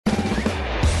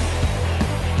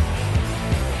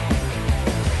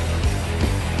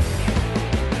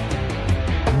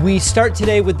We start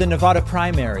today with the Nevada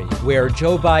primary, where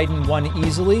Joe Biden won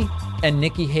easily and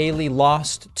Nikki Haley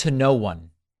lost to no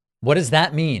one. What does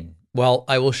that mean? Well,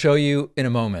 I will show you in a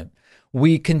moment.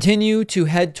 We continue to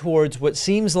head towards what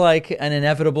seems like an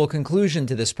inevitable conclusion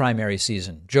to this primary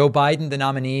season. Joe Biden, the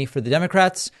nominee for the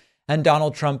Democrats, and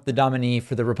Donald Trump, the nominee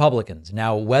for the Republicans.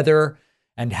 Now, whether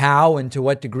and how and to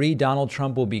what degree Donald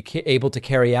Trump will be able to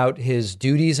carry out his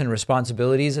duties and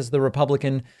responsibilities as the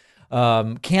Republican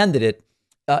candidate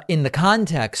in the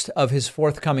context of his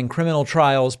forthcoming criminal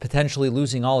trials, potentially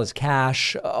losing all his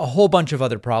cash, a whole bunch of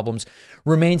other problems,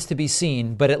 remains to be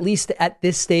seen. But at least at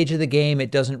this stage of the game, it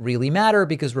doesn't really matter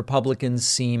because Republicans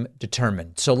seem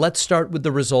determined. So let's start with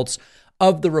the results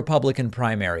of the Republican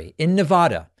primary. In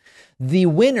Nevada, the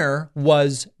winner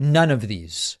was none of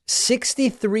these.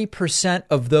 63%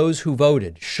 of those who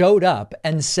voted showed up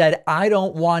and said, I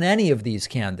don't want any of these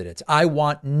candidates. I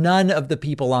want none of the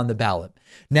people on the ballot.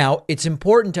 Now, it's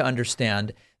important to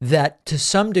understand that to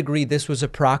some degree, this was a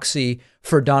proxy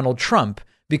for Donald Trump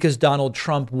because Donald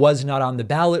Trump was not on the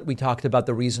ballot. We talked about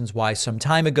the reasons why some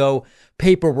time ago,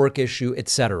 paperwork issue,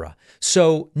 etc.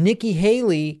 So Nikki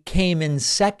Haley came in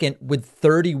second with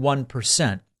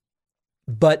 31%.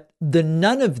 But the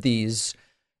none of these,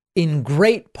 in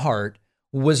great part,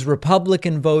 was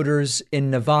Republican voters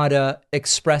in Nevada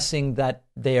expressing that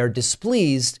they are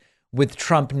displeased with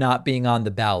Trump not being on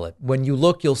the ballot. When you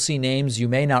look, you'll see names you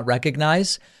may not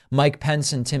recognize. Mike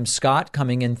Pence and Tim Scott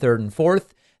coming in third and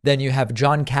fourth. Then you have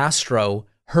John Castro,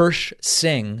 Hirsch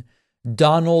Singh,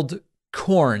 Donald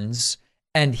Corns,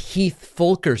 and Heath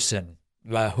Fulkerson.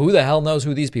 Who the hell knows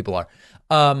who these people are?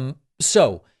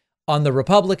 So on the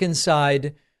Republican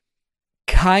side,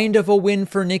 kind of a win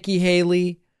for Nikki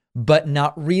Haley, but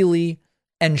not really.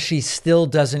 And she still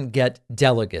doesn't get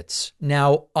delegates.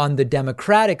 Now, on the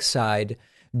Democratic side,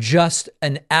 just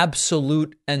an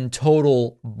absolute and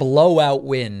total blowout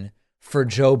win for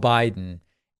Joe Biden.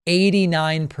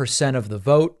 89% of the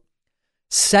vote.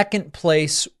 Second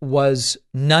place was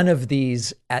none of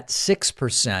these at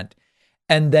 6%.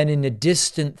 And then in a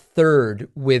distant third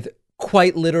with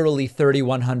quite literally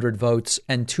 3,100 votes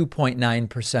and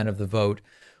 2.9% of the vote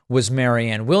was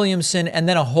Marianne Williamson. And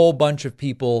then a whole bunch of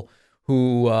people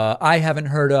who I haven't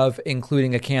heard of,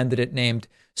 including a candidate named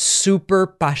Super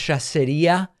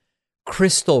Pachaceria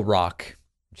Crystal Rock.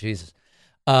 Jesus.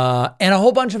 And a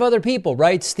whole bunch of other people,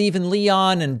 right? Stephen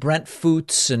Leon and Brent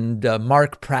Foots and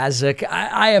Mark Prazik.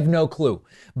 I have no clue.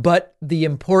 But the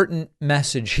important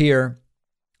message here,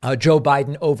 Joe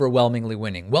Biden overwhelmingly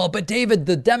winning. Well, but David,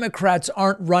 the Democrats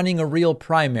aren't running a real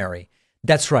primary.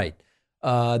 That's right.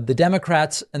 The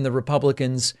Democrats and the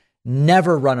Republicans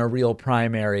never run a real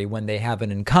primary when they have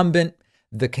an incumbent.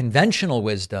 The conventional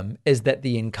wisdom is that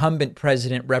the incumbent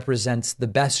president represents the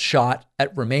best shot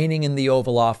at remaining in the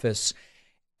Oval Office.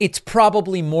 It's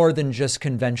probably more than just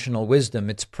conventional wisdom.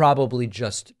 It's probably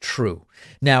just true.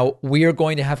 Now, we are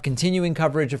going to have continuing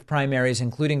coverage of primaries,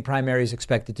 including primaries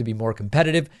expected to be more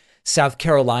competitive. South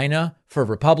Carolina for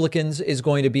Republicans is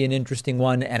going to be an interesting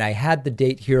one. And I had the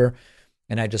date here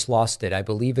and I just lost it. I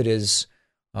believe it is.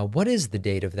 What is the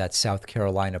date of that South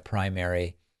Carolina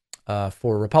primary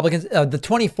for Republicans? The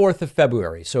 24th of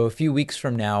February. So a few weeks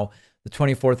from now, the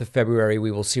 24th of February,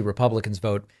 we will see Republicans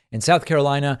vote in South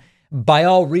Carolina. By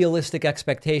all realistic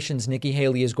expectations, Nikki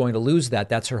Haley is going to lose that.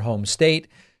 That's her home state.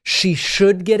 She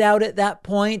should get out at that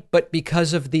point. But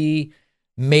because of the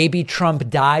maybe Trump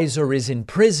dies or is in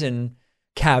prison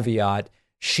caveat,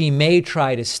 she may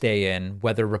try to stay in.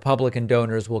 Whether Republican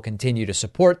donors will continue to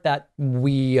support that,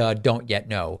 we don't yet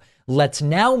know. Let's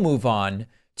now move on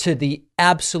to the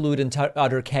absolute and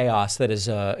utter chaos that has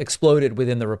exploded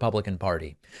within the Republican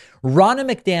Party. Ronna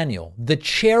McDaniel, the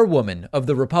chairwoman of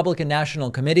the Republican National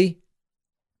Committee,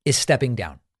 is stepping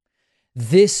down.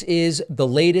 This is the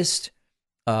latest,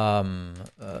 what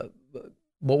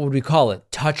would we call it?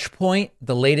 Touch point,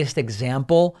 the latest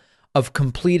example of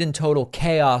complete and total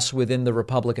chaos within the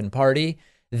Republican Party.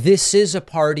 This is a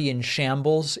party in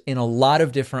shambles in a lot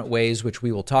of different ways, which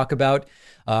we will talk about.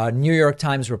 New York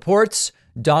Times reports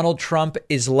Donald Trump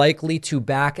is likely to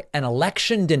back an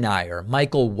election denier,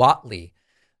 Michael Whatley,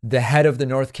 the head of the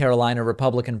North Carolina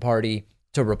Republican Party,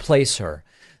 to replace her.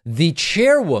 The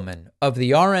chairwoman of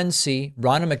the RNC,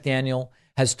 Ronna McDaniel,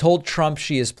 has told Trump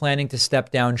she is planning to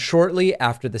step down shortly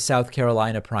after the South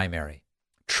Carolina primary.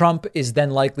 Trump is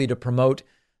then likely to promote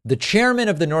the chairman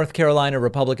of the North Carolina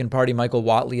Republican Party, Michael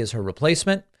Whatley, as her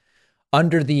replacement.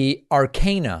 Under the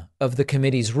arcana of the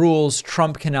committee's rules,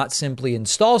 Trump cannot simply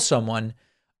install someone.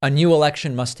 A new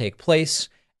election must take place,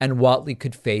 and Whatley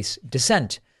could face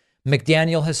dissent.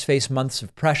 McDaniel has faced months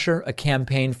of pressure, a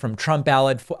campaign from Trump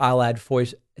allied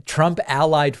Trump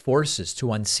allied forces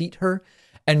to unseat her,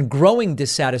 and growing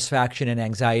dissatisfaction and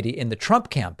anxiety in the Trump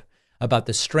camp about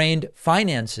the strained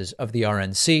finances of the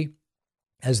RNC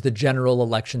as the general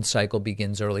election cycle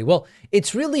begins early. Well,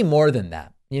 it's really more than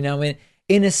that. You know,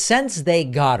 in a sense, they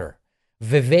got her.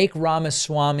 Vivek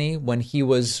Ramaswamy, when he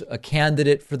was a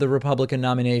candidate for the Republican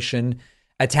nomination,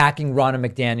 attacking Ronna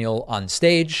McDaniel on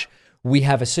stage. We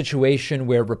have a situation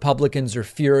where Republicans are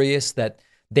furious that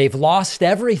they've lost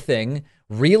everything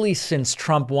really since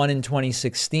Trump won in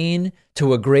 2016,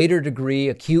 to a greater degree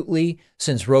acutely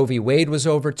since Roe v. Wade was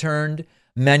overturned.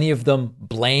 Many of them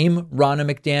blame Ronna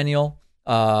McDaniel.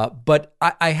 But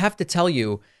I have to tell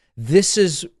you, this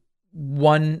is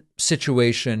one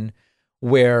situation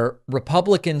where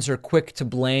Republicans are quick to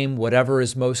blame whatever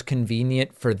is most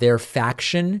convenient for their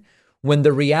faction, when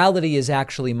the reality is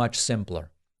actually much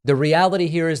simpler. The reality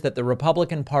here is that the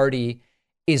Republican Party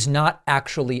is not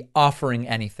actually offering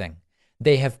anything.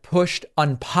 They have pushed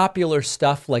unpopular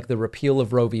stuff like the repeal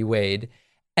of Roe v. Wade,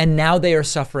 and now they are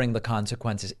suffering the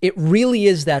consequences. It really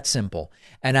is that simple.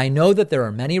 And I know that there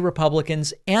are many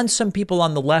Republicans and some people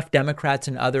on the left, Democrats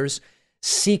and others,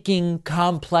 seeking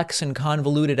complex and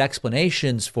convoluted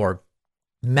explanations for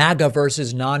MAGA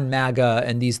versus non-MAGA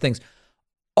and these things.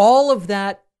 All of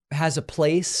that has a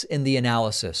place in the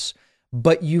analysis,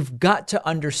 but you've got to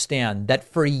understand that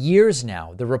for years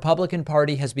now, the Republican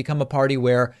Party has become a party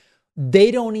where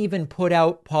they don't even put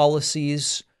out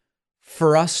policies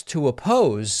for us to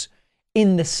oppose,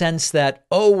 in the sense that,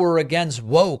 oh, we're against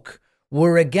woke,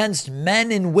 we're against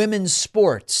men and women's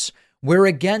sports, we're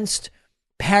against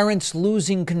parents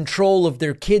losing control of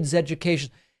their kids' education.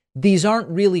 These aren't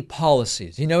really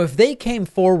policies. You know, if they came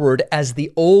forward as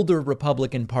the older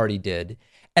Republican Party did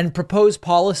and proposed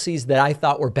policies that I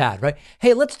thought were bad, right?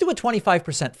 Hey, let's do a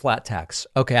 25% flat tax.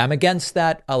 Okay, I'm against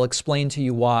that. I'll explain to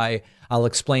you why. I'll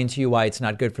explain to you why it's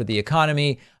not good for the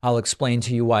economy. I'll explain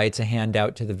to you why it's a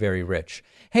handout to the very rich.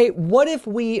 Hey, what if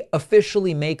we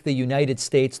officially make the United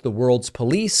States the world's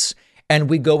police and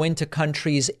we go into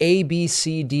countries A, B,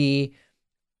 C, D?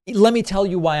 Let me tell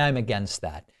you why I'm against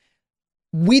that.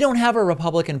 We don't have a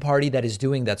Republican Party that is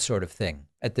doing that sort of thing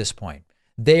at this point.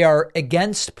 They are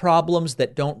against problems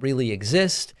that don't really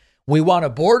exist. We want a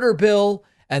border bill,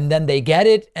 and then they get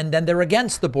it, and then they're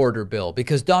against the border bill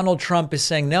because Donald Trump is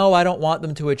saying, no, I don't want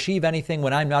them to achieve anything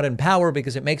when I'm not in power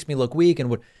because it makes me look weak.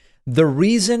 And the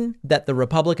reason that the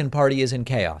Republican Party is in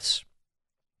chaos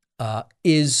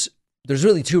is there's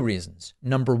really two reasons.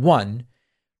 Number one,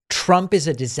 Trump is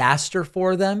a disaster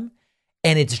for them,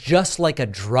 and it's just like a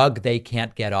drug they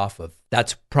can't get off of.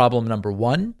 That's problem number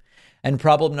one. And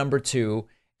problem number two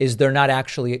is they're not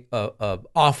actually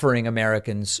offering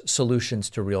Americans solutions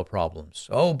to real problems.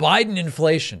 Oh, Biden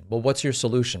inflation. Well, what's your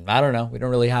solution? I don't know. We don't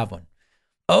really have one.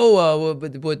 Oh,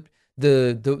 but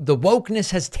the wokeness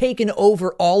has taken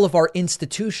over all of our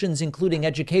institutions, including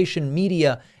education,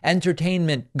 media,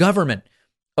 entertainment, government.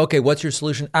 Okay, what's your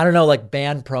solution? I don't know, like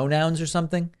ban pronouns or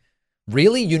something.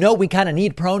 Really? You know, we kind of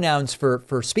need pronouns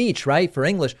for speech, right? For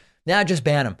English. Nah, just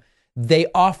ban them. They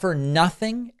offer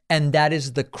nothing. And that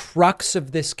is the crux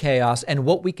of this chaos. And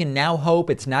what we can now hope,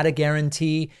 it's not a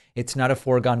guarantee, it's not a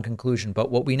foregone conclusion, but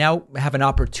what we now have an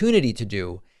opportunity to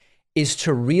do is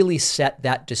to really set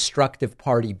that destructive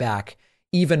party back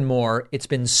even more. It's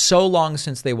been so long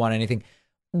since they won anything.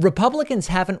 Republicans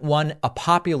haven't won a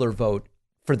popular vote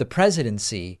for the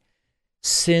presidency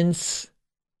since,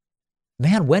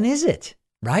 man, when is it?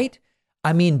 Right?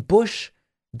 I mean,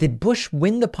 did Bush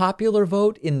win the popular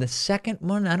vote in the second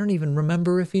one? I don't even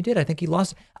remember if he did. I think he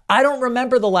lost. I don't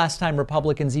remember the last time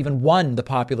Republicans even won the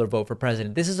popular vote for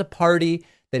president. This is a party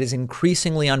that is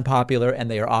increasingly unpopular, and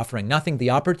they are offering nothing. The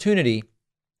opportunity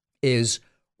is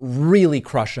really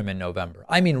crush them in November.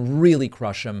 I mean, really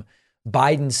crush them.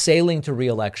 Biden sailing to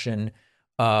re-election,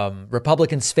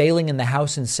 Republicans failing in the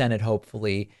House and Senate,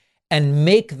 hopefully, and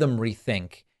make them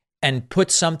rethink and put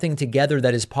something together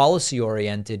that is policy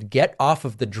oriented, get off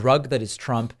of the drug that is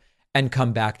Trump, and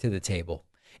come back to the table.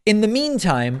 In the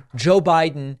meantime, Joe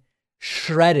Biden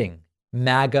shredding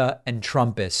MAGA and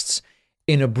Trumpists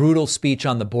in a brutal speech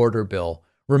on the border bill.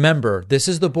 Remember, this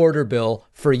is the border bill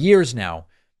for years now.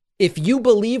 If you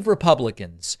believe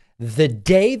Republicans, the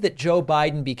day that Joe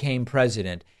Biden became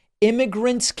president,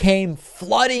 immigrants came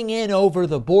flooding in over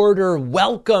the border,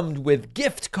 welcomed with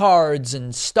gift cards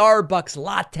and Starbucks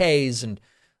lattes and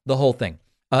the whole thing.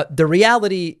 The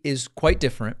reality is quite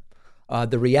different.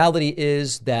 The reality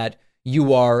is that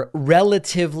you are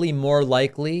relatively more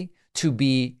likely to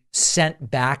be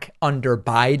sent back under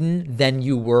Biden than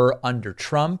you were under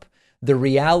Trump. The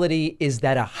reality is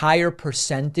that a higher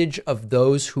percentage of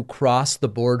those who cross the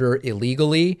border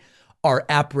illegally are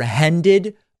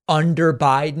apprehended under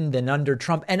Biden than under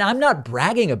Trump. And I'm not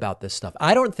bragging about this stuff.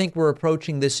 I don't think we're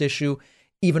approaching this issue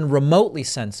even remotely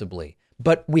sensibly.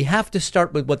 But we have to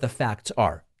start with what the facts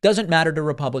are. Doesn't matter to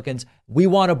Republicans. We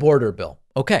want a border bill.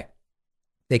 Okay.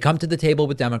 They come to the table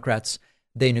with Democrats.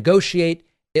 They negotiate.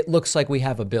 It looks like we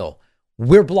have a bill.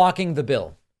 We're blocking the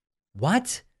bill.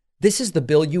 What? This is the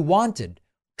bill you wanted.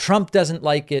 Trump doesn't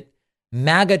like it.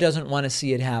 MAGA doesn't want to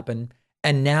see it happen.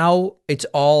 And now it's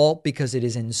all because it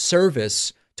is in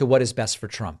service to what is best for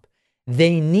Trump.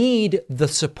 They need the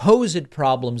supposed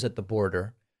problems at the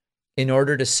border in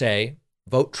order to say,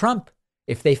 vote Trump.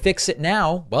 If they fix it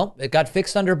now, well, it got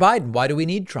fixed under Biden. Why do we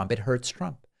need Trump? It hurts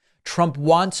Trump. Trump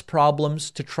wants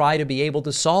problems to try to be able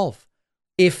to solve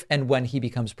if and when he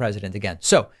becomes president again.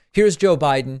 So here's Joe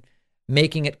Biden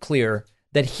making it clear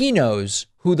that he knows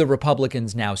who the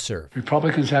Republicans now serve.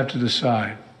 Republicans have to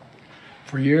decide.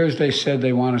 For years, they said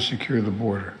they want to secure the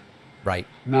border. Right.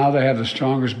 Now they have the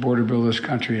strongest border bill this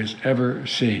country has ever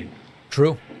seen.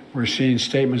 True. We're seeing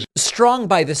statements strong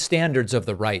by the standards of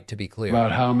the right, to be clear,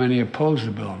 about how many oppose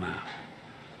the bill now.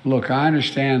 Look, I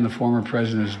understand the former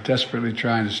president is desperately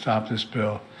trying to stop this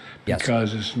bill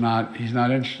because he's not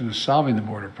interested in solving the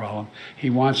border problem. He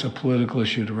wants a political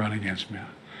issue to run against me on.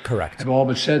 Correct. I've all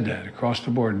but said that across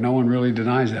the board. No one really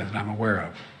denies that I'm aware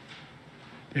of.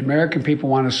 The American people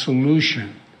want a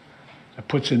solution that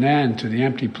puts an end to the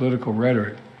empty political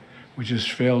rhetoric, which has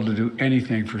failed to do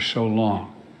anything for so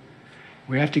long.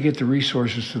 We have to get the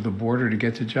resources to the border to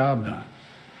get the job done.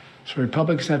 So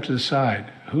Republicans have to decide,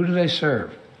 who do they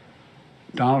serve?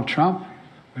 Donald Trump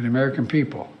or the American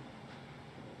people?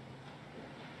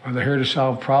 Are they here to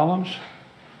solve problems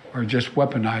or just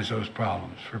weaponize those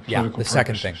problems for political purposes? The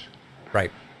second thing.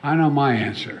 Right. I know my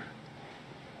answer.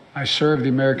 I serve the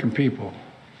American people.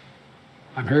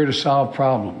 I'm here to solve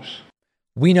problems.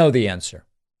 We know the answer.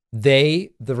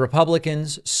 They, the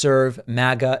Republicans, serve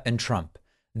MAGA and Trump.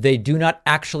 They do not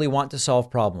actually want to solve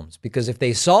problems, because if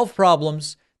they solve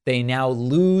problems, they now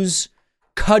lose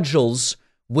cudgels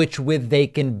with they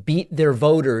can beat their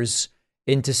voters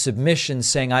into submission,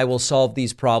 saying, I will solve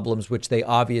these problems, which they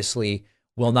obviously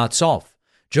will not solve.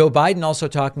 Joe Biden also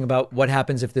talking about what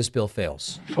happens if this bill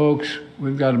fails. Folks,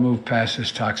 we've got to move past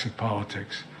this toxic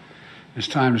politics. It's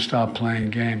time to stop playing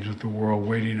games with the world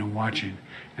waiting and watching.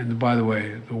 And by the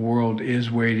way, the world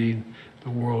is waiting. The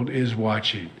world is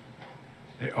watching.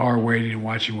 They are waiting and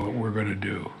watching what we're going to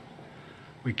do.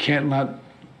 We can't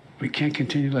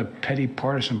continue to let petty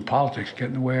partisan politics get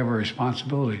in the way of our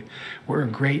responsibility. We're a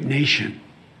great nation.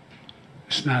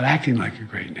 It's not acting like a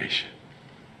great nation.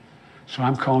 So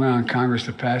I'm calling on Congress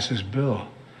to pass this bill.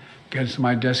 Get it to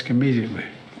my desk immediately.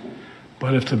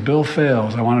 But if the bill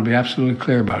fails, I want to be absolutely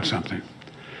clear about something.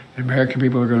 The American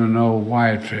people are going to know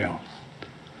why it failed.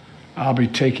 I'll be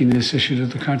taking this issue to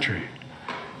the country.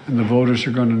 And the voters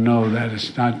are going to know that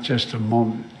it's not just a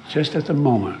moment. Just at the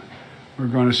moment, we're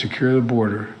going to secure the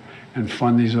border and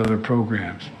fund these other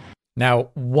programs. Now,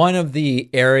 one of the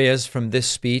areas from this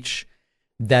speech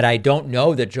that I don't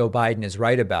know that Joe Biden is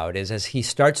right about is, as he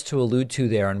starts to allude to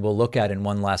there, and we'll look at in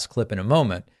one last clip in a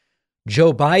moment,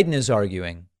 Joe Biden is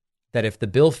arguing that if the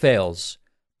bill fails,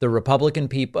 the Republican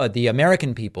people, the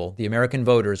American people, the American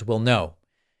voters will know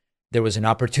there was an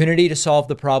opportunity to solve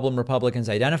the problem Republicans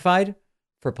identified.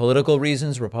 For political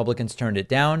reasons, Republicans turned it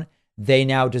down. They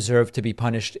now deserve to be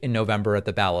punished in November at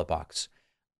the ballot box.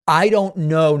 I don't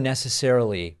know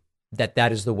necessarily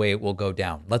that is the way it will go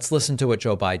down. Let's listen to what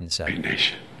Joe Biden said. Great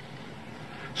nation.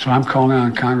 So I'm calling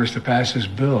on Congress to pass this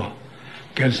bill.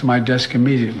 Get it to my desk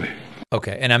immediately.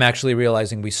 Okay, and I'm actually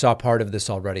realizing we saw part of this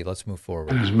already. Let's move forward.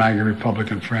 And his MAGA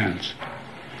Republican friends.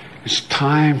 It's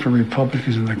time for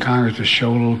Republicans in the Congress to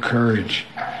show a little courage,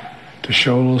 to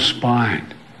show a little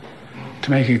spine, to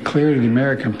make it clear to the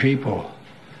American people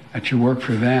that you work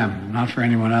for them, not for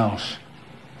anyone else.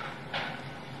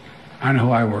 I know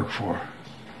who I work for.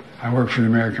 I work for the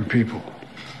American people.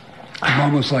 I'm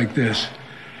almost like this.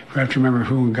 We have to remember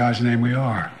who in God's name we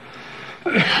are.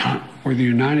 We're the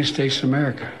United States of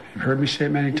America. You've heard me say it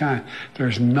many times.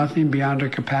 There's nothing beyond our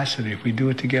capacity if we do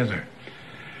it together.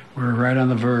 We're right on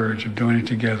the verge of doing it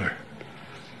together.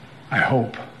 I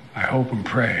hope and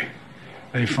pray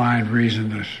they find reason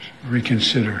to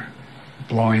reconsider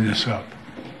blowing this up.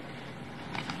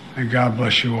 May God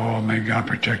bless you all. May God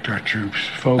protect our troops.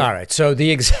 Folks. All right. So the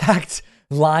exact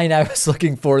line I was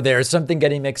looking for there is something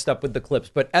getting mixed up with the clips.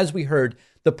 But as we heard,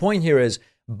 the point here is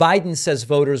Biden says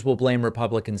voters will blame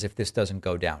Republicans if this doesn't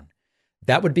go down.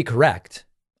 That would be correct.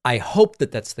 I hope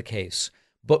that that's the case.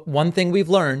 But one thing we've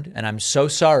learned, and I'm so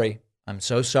sorry I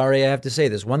have to say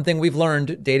this, one thing we've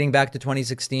learned dating back to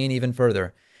 2016, even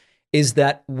further, is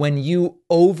that when you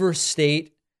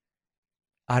overstate,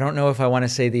 I don't know if I want to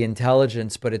say the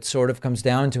intelligence, but it sort of comes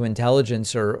down to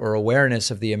intelligence or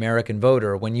awareness of the American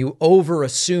voter. When you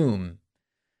overassume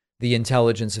the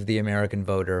intelligence of the American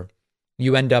voter,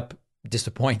 you end up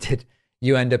disappointed.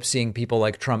 You end up seeing people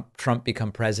like Trump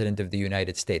become president of the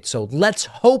United States. So let's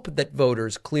hope that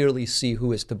voters clearly see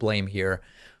who is to blame here.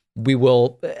 We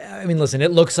will, I mean, listen,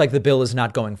 it looks like the bill is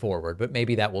not going forward, but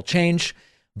maybe that will change.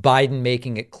 Biden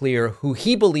making it clear who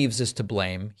he believes is to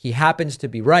blame. He happens to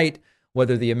be right.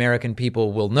 Whether the American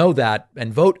people will know that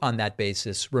and vote on that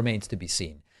basis remains to be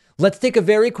seen. Let's take a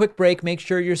very quick break. Make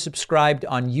sure you're subscribed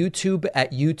on YouTube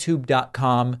at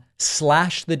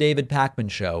youtube.com/The David Pakman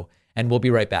Show, and we'll be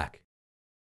right back.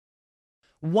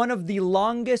 One of the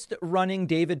longest running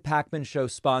David Pakman Show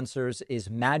sponsors is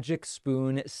Magic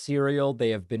Spoon cereal.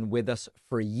 They have been with us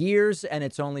for years, and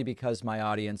it's only because my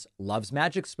audience loves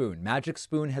Magic Spoon. Magic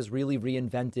Spoon has really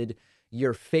reinvented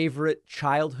your favorite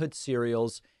childhood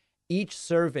cereals. Each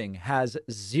serving has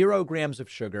 0 grams of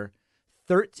sugar,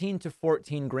 13 to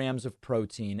 14 grams of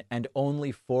protein, and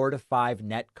only 4 to 5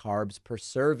 net carbs per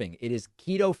serving. It is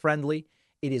keto friendly,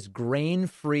 it is grain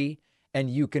free, and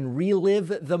you can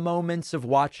relive the moments of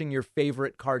watching your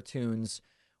favorite cartoons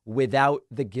without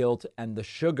the guilt and the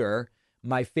sugar.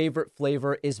 My favorite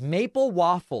flavor is maple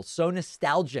waffle, so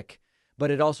nostalgic, but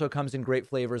it also comes in great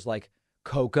flavors like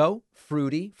cocoa,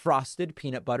 fruity, frosted,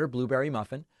 peanut butter, blueberry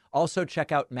muffin. Also,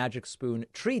 check out Magic Spoon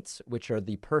treats, which are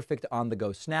the perfect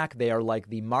on-the-go snack. They are like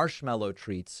the marshmallow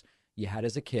treats you had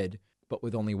as a kid, but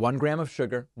with only 1 gram of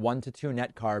sugar, 1 to 2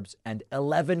 net carbs, and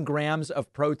 11 grams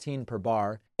of protein per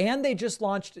bar. And they just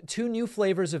launched 2 new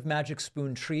flavors of Magic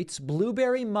Spoon treats,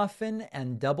 blueberry muffin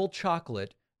and double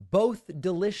chocolate, both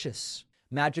delicious.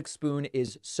 Magic Spoon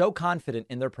is so confident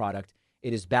in their product,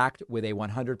 it is backed with a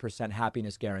 100%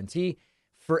 happiness guarantee.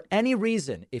 For any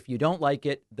reason, if you don't like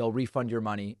it, they'll refund your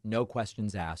money, no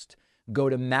questions asked. Go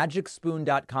to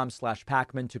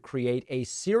magicspoon.com/Pakman to create a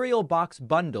cereal box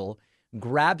bundle.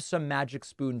 Grab some Magic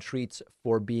Spoon treats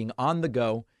for being on the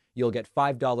go. You'll get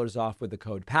 $5 off with the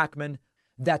code Pakman.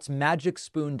 That's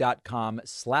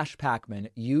magicspoon.com/Pakman.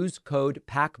 Use code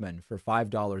Pakman for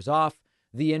 $5 off.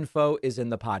 The info is in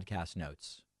the podcast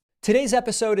notes. Today's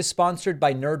episode is sponsored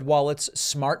by NerdWallet's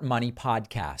Smart Money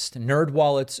Podcast.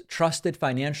 NerdWallet's trusted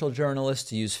financial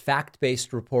journalists use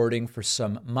fact-based reporting for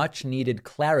some much-needed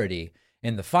clarity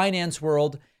in the finance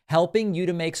world, helping you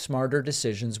to make smarter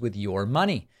decisions with your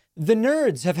money. The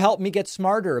nerds have helped me get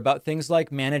smarter about things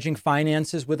like managing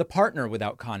finances with a partner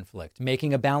without conflict,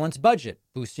 making a balanced budget,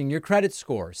 boosting your credit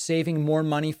score, saving more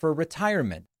money for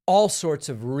retirement. All sorts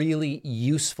of really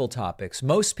useful topics.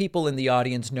 Most people in the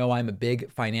audience know I'm a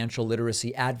big financial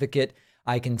literacy advocate.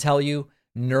 I can tell you,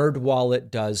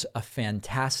 NerdWallet does a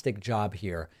fantastic job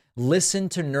here. Listen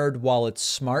to NerdWallet's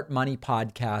Smart Money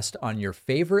Podcast on your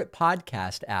favorite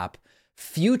podcast app.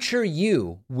 Future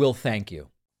you will thank you.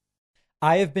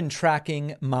 I have been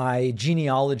tracking my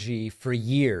genealogy for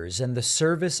years, and the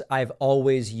service I've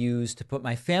always used to put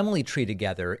my family tree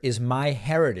together is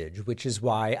MyHeritage, which is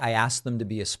why I asked them to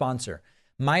be a sponsor.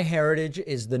 MyHeritage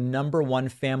is the #1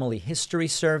 family history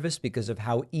service because of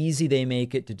how easy they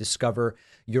make it to discover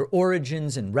your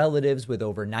origins and relatives with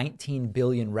over 19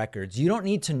 billion records. You don't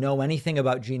need to know anything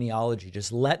about genealogy.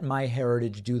 Just let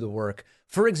MyHeritage do the work.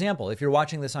 For example, if you're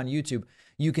watching this on YouTube,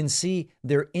 you can see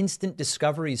their instant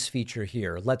discoveries feature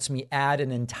here. Lets me add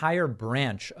an entire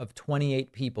branch of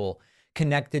 28 people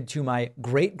connected to my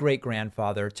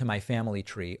great-great-grandfather to my family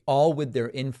tree, all with their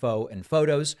info and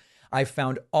photos. I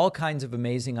found all kinds of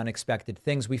amazing, unexpected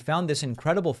things. We found this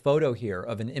incredible photo here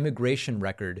of an immigration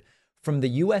record from the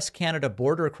U.S.-Canada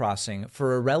border crossing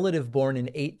for a relative born in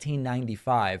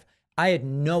 1895. I had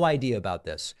no idea about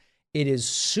this. It is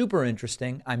super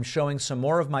interesting. I'm showing some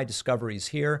more of my discoveries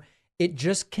here. It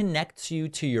just connects you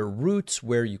to your roots,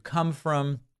 where you come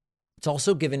from. It's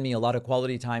also given me a lot of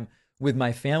quality time with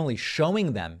my family,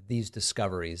 showing them these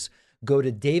discoveries. Go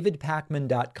to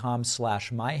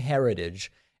davidpakman.com/myheritage,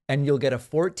 and you'll get a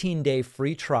 14-day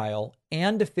free trial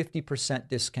and a 50%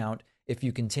 discount if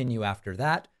you continue after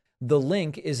that. The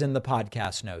link is in the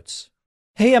podcast notes.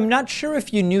 Hey, I'm not sure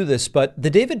if you knew this, but the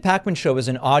David Pakman Show is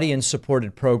an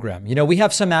audience-supported program. You know, we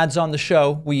have some ads on the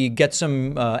show. We get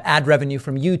some ad revenue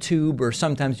from YouTube, or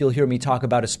sometimes you'll hear me talk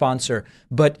about a sponsor.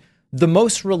 But the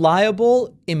most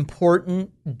reliable,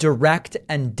 important, direct,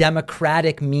 and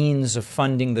democratic means of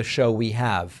funding the show we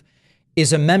have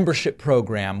is a membership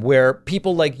program where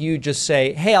people like you just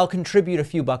say, hey, I'll contribute a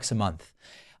few bucks a month.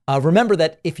 Remember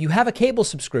that if you have a cable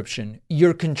subscription,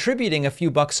 you're contributing a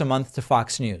few bucks a month to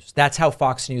Fox News. That's how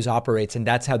Fox News operates, and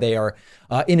that's how they are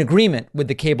in agreement with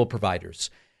the cable providers.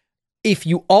 If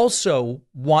you also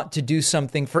want to do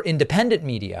something for independent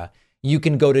media, you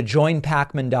can go to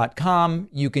joinpacman.com.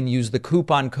 You can use the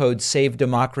coupon code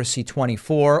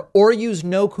SaveDemocracy24 or use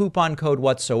no coupon code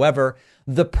whatsoever.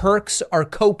 The perks are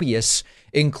copious,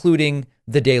 including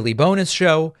the daily bonus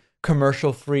show,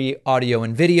 commercial-free audio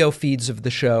and video feeds of the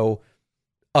show,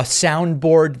 a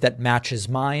soundboard that matches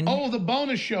mine. Oh, the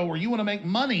bonus show where you want to make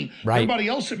money. Right. Everybody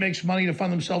else that makes money to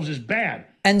fund themselves is bad.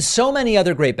 And so many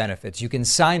other great benefits. You can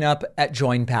sign up at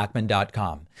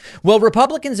joinpacman.com. Well,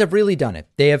 Republicans have really done it.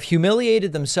 They have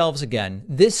humiliated themselves again,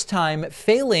 this time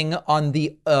failing on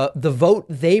the vote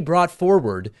they brought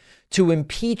forward to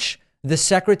impeach the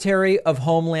Secretary of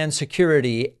Homeland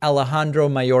Security, Alejandro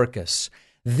Mayorkas.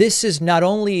 This is not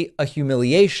only a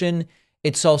humiliation,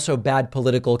 it's also bad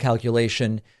political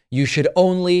calculation. You should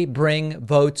only bring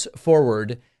votes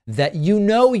forward that you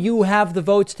know you have the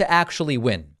votes to actually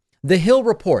win. The Hill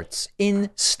reports in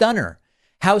Stunner,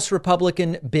 House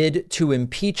Republican bid to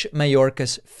impeach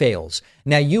Mayorkas fails.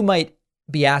 Now, you might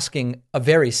be asking a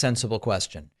very sensible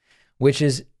question, which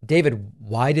is, David,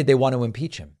 why did they want to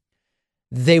impeach him?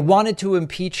 They wanted to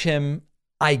impeach him,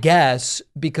 I guess,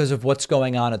 because of what's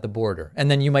going on at the border. And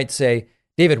then you might say,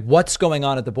 David, what's going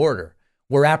on at the border?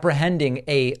 We're apprehending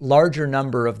a larger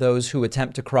number of those who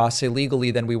attempt to cross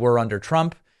illegally than we were under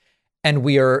Trump. And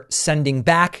we are sending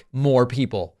back more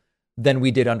people than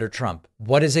we did under Trump.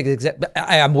 What is it?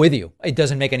 I'm with you. It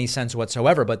doesn't make any sense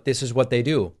whatsoever, but this is what they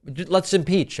do. Let's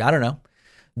impeach. I don't know.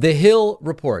 The Hill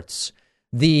reports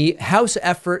the House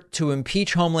effort to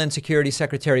impeach Homeland Security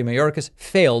Secretary Mayorkas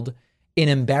failed in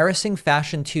embarrassing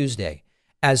fashion Tuesday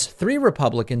as 3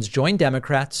 Republicans joined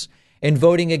Democrats in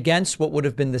voting against what would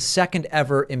have been the second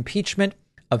ever impeachment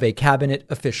of a cabinet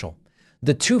official.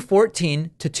 The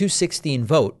 214 to 216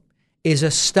 vote is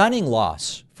a stunning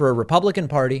loss for a Republican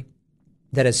Party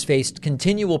that has faced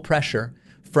continual pressure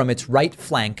from its right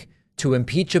flank to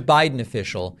impeach a Biden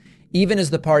official, even as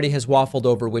the party has waffled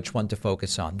over which one to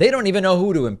focus on. They don't even know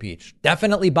who to impeach.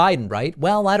 Definitely Biden, right?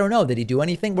 Well, I don't know. Did he do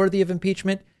anything worthy of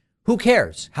impeachment? Who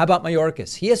cares? How about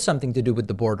Mayorkas? He has something to do with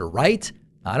the border, right?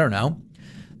 I don't know.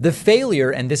 The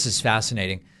failure, and this is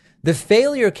fascinating, the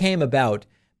failure came about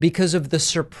because of the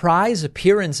surprise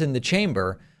appearance in the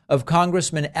chamber of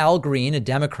Congressman Al Green, a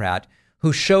Democrat,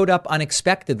 who showed up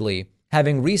unexpectedly,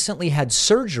 having recently had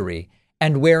surgery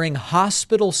and wearing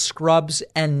hospital scrubs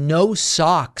and no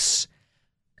socks.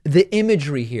 The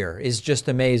imagery here is just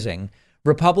amazing.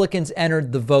 Republicans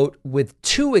entered the vote with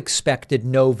 2 expected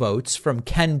no votes from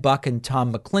Ken Buck and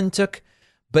Tom McClintock,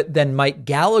 but then Mike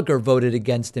Gallagher voted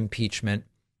against impeachment.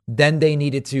 Then they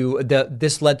needed to,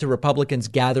 this led to Republicans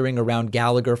gathering around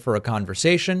Gallagher for a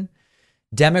conversation.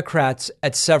 Democrats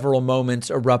at several moments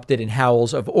erupted in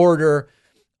howls of order.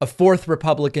 A 4th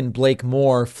Republican, Blake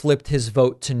Moore, flipped his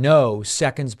vote to no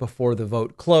seconds before the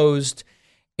vote closed.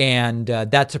 And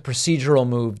that's a procedural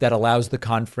move that allows the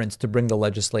conference to bring the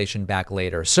legislation back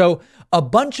later. So a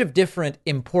bunch of different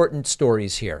important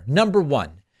stories here. Number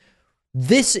one,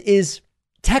 this is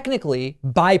technically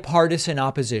bipartisan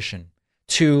opposition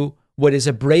to what is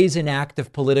a brazen act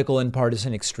of political and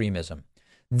partisan extremism.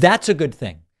 That's a good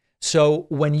thing. So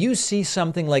when you see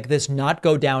something like this not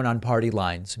go down on party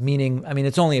lines, meaning, I mean,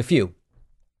 it's only a few,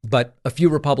 but a few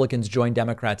Republicans joined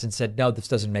Democrats and said, no, this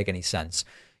doesn't make any sense.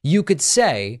 You could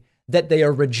say that they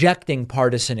are rejecting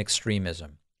partisan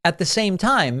extremism. At the same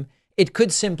time, it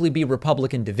could simply be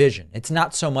Republican division. It's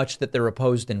not so much that they're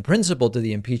opposed in principle to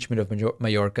the impeachment of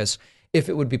Mayorkas. If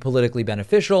it would be politically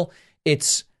beneficial,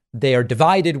 it's they are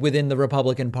divided within the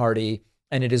Republican Party,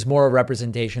 and it is more a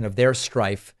representation of their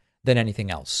strife than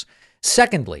anything else.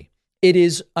 Secondly, it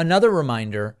is another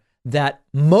reminder that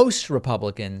most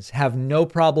Republicans have no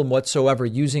problem whatsoever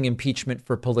using impeachment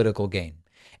for political gain.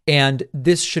 And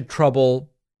this should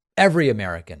trouble every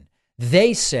American.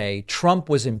 They say Trump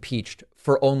was impeached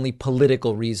for only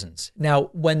political reasons. Now,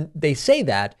 when they say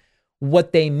that,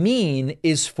 what they mean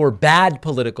is for bad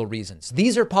political reasons.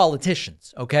 These are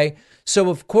politicians, okay? So,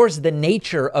 of course, the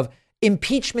nature of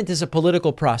impeachment is a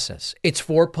political process. It's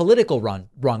for political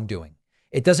wrongdoing.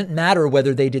 It doesn't matter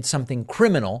whether they did something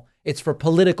criminal. It's for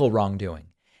political wrongdoing.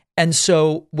 And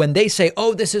so when they say,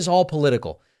 oh, this is all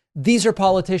political, these are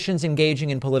politicians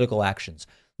engaging in political actions.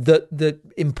 The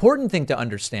important thing to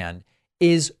understand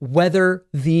is whether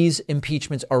these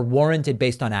impeachments are warranted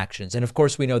based on actions. And of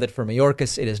course, we know that for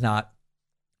Mayorkas, it is not.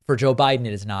 For Joe Biden,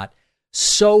 it is not.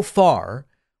 So far,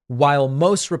 while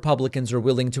most Republicans are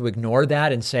willing to ignore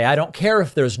that and say, I don't care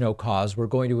if there's no cause, we're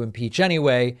going to impeach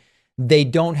anyway, they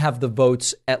don't have the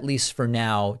votes, at least for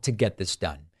now, to get this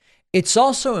done. It's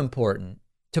also important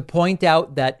to point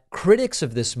out that critics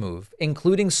of this move,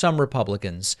 including some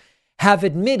Republicans, have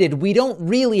admitted we don't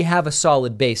really have a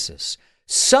solid basis.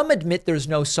 Some admit there's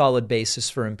no solid basis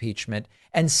for impeachment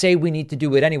and say we need to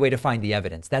do it anyway to find the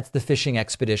evidence. That's the fishing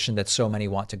expedition that so many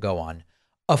want to go on.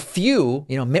 A few,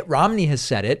 Mitt Romney has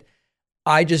said it.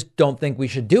 I just don't think we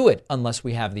should do it unless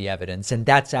we have the evidence. And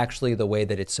that's actually the way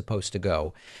that it's supposed to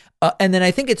go. And then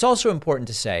I think it's also important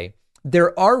to say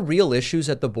there are real issues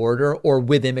at the border or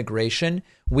with immigration.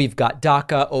 We've got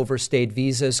DACA, overstayed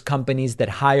visas, companies that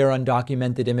hire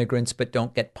undocumented immigrants but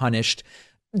don't get punished.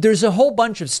 There's a whole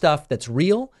bunch of stuff that's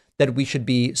real that we should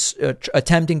be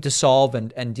attempting to solve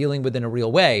and dealing with in a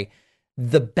real way.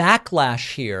 The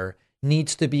backlash here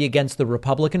needs to be against the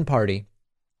Republican Party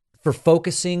for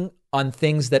focusing on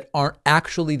things that aren't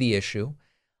actually the issue,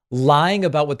 lying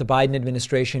about what the Biden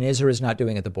administration is or is not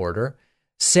doing at the border,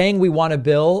 saying we want a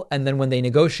bill, and then when they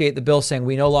negotiate the bill, saying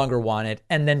we no longer want it,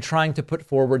 and then trying to put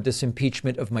forward this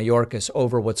impeachment of Mayorkas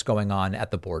over what's going on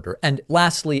at the border. And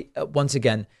lastly, once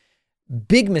again,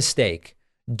 big mistake.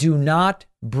 Do not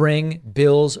bring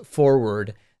bills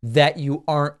forward that you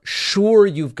aren't sure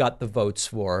you've got the votes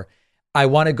for. I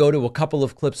want to go to a couple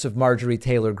of clips of Marjorie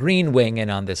Taylor Greene weighing in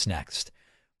on this next.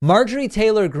 Marjorie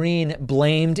Taylor Greene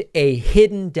blamed a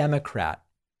hidden Democrat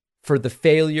for the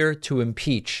failure to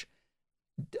impeach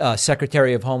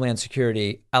Secretary of Homeland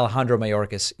Security Alejandro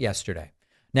Mayorkas yesterday.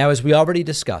 Now, as we already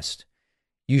discussed,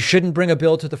 you shouldn't bring a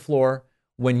bill to the floor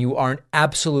when you aren't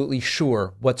absolutely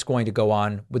sure what's going to go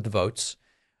on with the votes.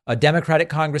 A Democratic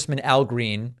Congressman, Al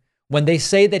Green, when they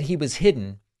say that he was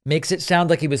hidden, makes it sound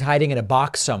like he was hiding in a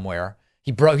box somewhere.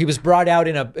 He was brought out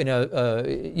in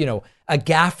a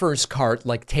gaffer's cart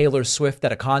like Taylor Swift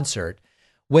at a concert,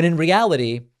 when in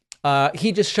reality,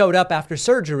 he just showed up after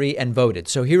surgery and voted.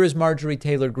 So here is Marjorie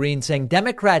Taylor Greene saying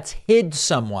Democrats hid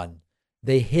someone.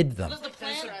 They hid them.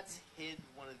 Democrats hid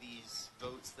one of these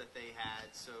votes that they had,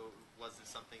 so was it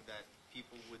something that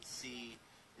people would see?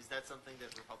 Is that something that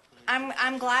Republicans?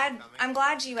 I'm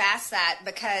glad you asked that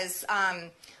because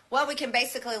we can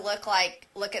basically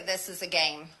look at this as a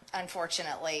game,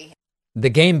 unfortunately. The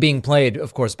game being played,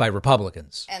 of course, by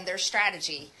Republicans. And their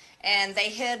strategy. And they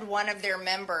hid one of their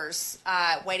members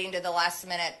waiting to the last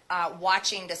minute,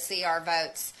 watching to see our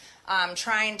votes,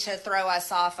 trying to throw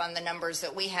us off on the numbers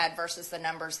that we had versus the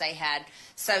numbers they had.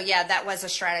 So, yeah, that was a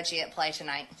strategy at play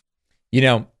tonight.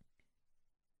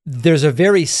 There's a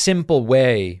very simple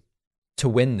way to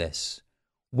win this,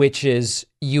 which is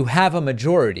you have a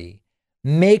majority.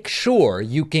 Make sure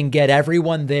you can get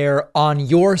everyone there on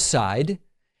your side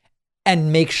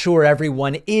and make sure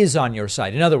everyone is on your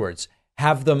side. In other words,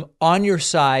 have them on your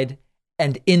side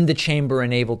and in the chamber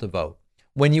and able to vote.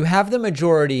 When you have the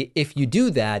majority, if you do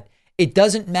that, it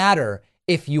doesn't matter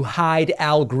if you hide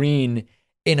Al Green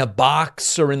in a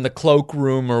box or in the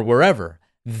cloakroom or wherever.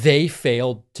 They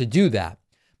failed to do that.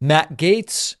 Matt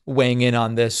Gaetz weighing in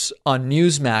on this on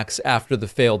Newsmax after the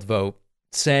failed vote,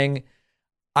 saying,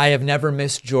 I have never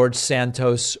missed George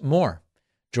Santos more.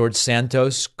 George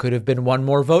Santos could have been one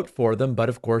more vote for them, but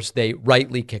of course they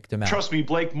rightly kicked him out. Trust me,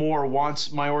 Blake Moore wants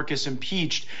Mayorkas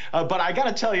impeached. But I got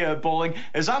to tell you, Bowling,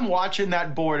 as I'm watching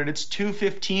that board and it's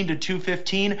 215 to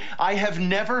 215, I have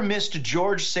never missed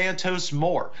George Santos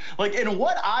more. And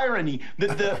what irony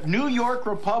that the New York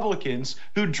Republicans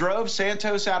who drove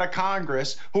Santos out of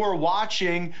Congress, who are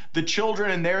watching the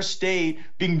children in their state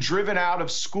being driven out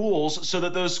of schools so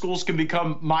that those schools can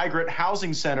become migrant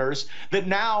housing centers, that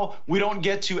now we don't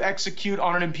get to execute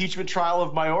on an impeachment trial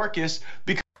of Mayorkas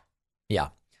because. Yeah.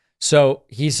 So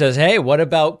he says, hey, what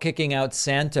about kicking out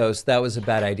Santos? That was a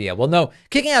bad idea. Well, no,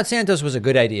 kicking out Santos was a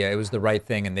good idea. It was the right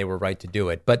thing and they were right to do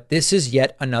it. But this is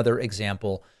yet another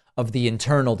example of the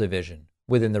internal division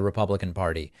within the Republican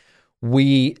Party.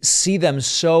 We see them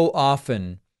so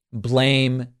often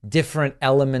blame different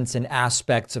elements and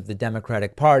aspects of the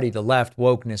Democratic Party, the left,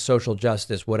 wokeness, social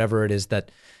justice, whatever it is that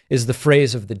is the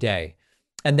phrase of the day.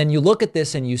 And then you look at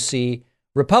this and you see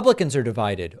Republicans are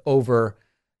divided over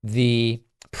the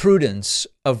prudence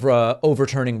of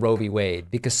overturning Roe v.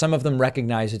 Wade, because some of them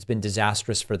recognize it's been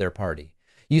disastrous for their party.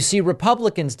 You see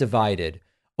Republicans divided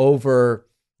over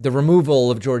the removal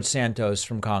of George Santos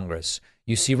from Congress.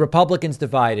 You see Republicans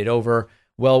divided over,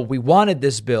 well, we wanted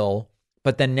this bill,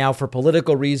 but then now for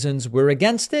political reasons, we're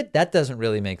against it. That doesn't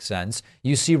really make sense.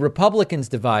 You see Republicans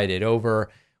divided over,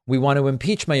 we want to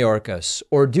impeach Mayorkas,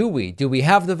 or do we? Do we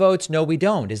have the votes? No, we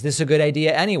don't. Is this a good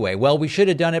idea anyway? Well, we should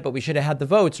have done it, but we should have had the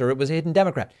votes, or it was a hidden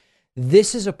Democrat.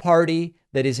 This is a party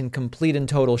that is in complete and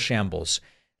total shambles.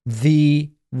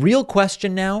 The real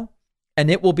question now,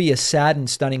 and it will be a sad and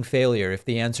stunning failure if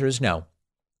the answer is no.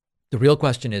 The real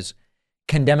question is,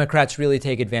 can Democrats really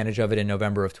take advantage of it in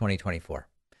November of 2024?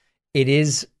 It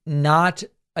is not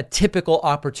a typical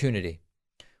opportunity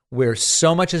where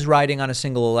so much is riding on a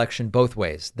single election both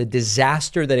ways. The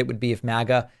disaster that it would be if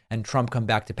MAGA and Trump come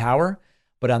back to power.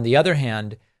 But on the other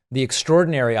hand, the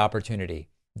extraordinary opportunity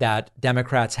that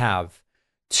Democrats have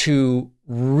to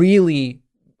really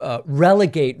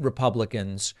relegate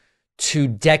Republicans to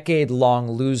decade-long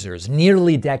losers,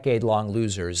 nearly decade-long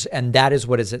losers. And that is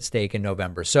what is at stake in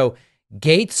November. So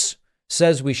Gates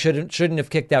says we shouldn't have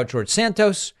kicked out George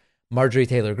Santos. Marjorie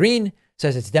Taylor Greene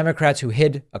says it's Democrats who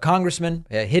hid a congressman,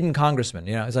 a hidden congressman.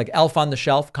 You know, it's like elf on the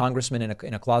shelf, congressman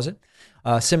in a closet.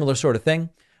 Similar sort of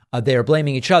thing. They are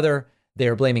blaming each other. They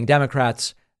are blaming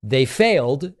Democrats. They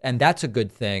failed, and that's a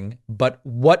good thing. But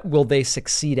what will they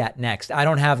succeed at next? I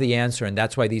don't have the answer, and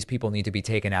that's why these people need to be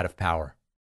taken out of power.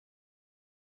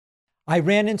 I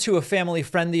ran into a family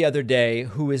friend the other day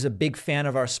who is a big fan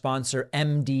of our sponsor,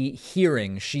 MD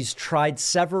Hearing. She's tried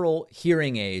several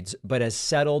hearing aids, but has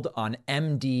settled on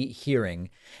MD Hearing.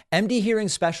 MD Hearing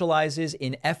specializes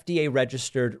in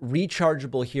FDA-registered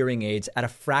rechargeable hearing aids at a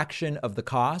fraction of the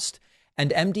cost.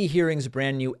 And MD Hearing's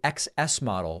brand new XS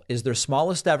model is their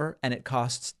smallest ever, and it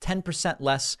costs 10%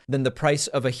 less than the price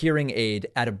of a hearing aid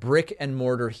at a brick and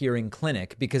mortar hearing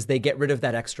clinic because they get rid of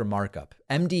that extra markup.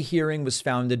 MD Hearing was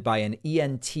founded by an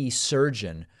ENT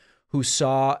surgeon who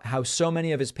saw how so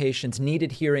many of his patients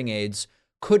needed hearing aids,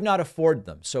 could not afford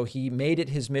them. So he made it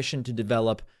his mission to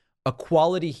develop a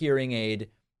quality hearing aid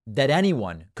that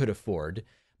anyone could afford.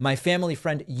 My family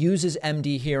friend uses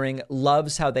MD Hearing,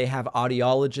 loves how they have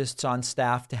audiologists on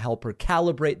staff to help her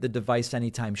calibrate the device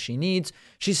anytime she needs.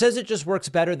 She says it just works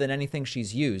better than anything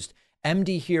she's used.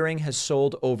 MD Hearing has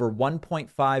sold over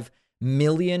 1.5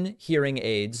 million hearing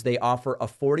aids. They offer a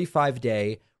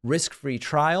 45-day risk-free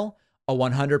trial, a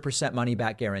 100%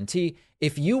 money-back guarantee.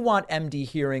 If you want MD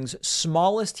Hearing's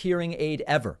smallest hearing aid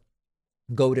ever,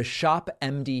 go to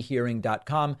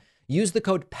shopmdhearing.com. Use the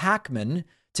code PACMAN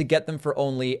to get them for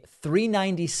only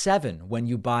 $397 when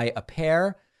you buy a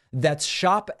pair. That's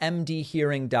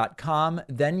shopmdhearing.com.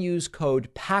 Then use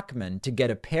code PACMAN to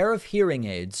get a pair of hearing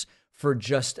aids for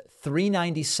just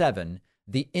 $397.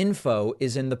 The info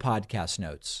is in the podcast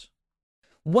notes.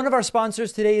 One of our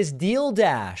sponsors today is Deal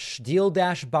Dash. Deal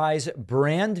Dash buys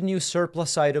brand new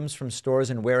surplus items from stores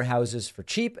and warehouses for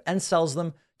cheap and sells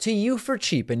them to you for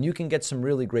cheap. And you can get some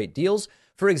really great deals.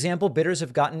 For example, bidders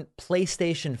have gotten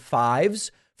PlayStation 5s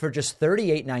for just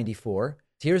 $38.94.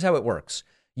 Here's how it works.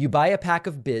 You buy a pack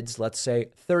of bids, let's say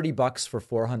 $30 for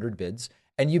 400 bids,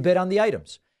 and you bid on the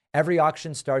items. Every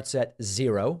auction starts at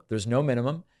 $0. There's no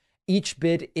minimum. Each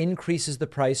bid increases the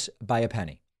price by a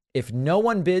penny. If no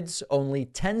one bids, only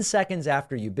 10 seconds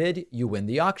after you bid, you win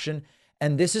the auction.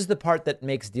 And this is the part that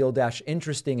makes Deal Dash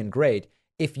interesting and great.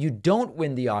 If you don't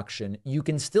win the auction, you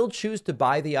can still choose to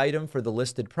buy the item for the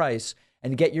listed price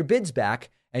and get your bids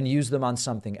back and use them on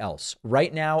something else.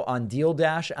 Right now on Deal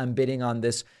Dash, I'm bidding on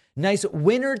this nice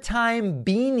wintertime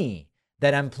beanie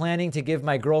that I'm planning to give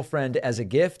my girlfriend as a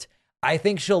gift. I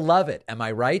think she'll love it. Am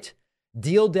I right?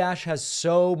 Deal Dash has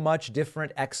so much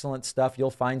different excellent stuff.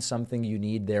 You'll find something you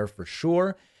need there for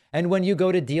sure. And when you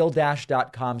go to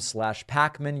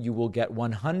dealdash.com/Pacman, you will get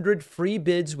 100 free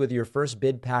bids with your first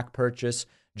bid pack purchase.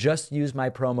 Just use my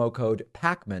promo code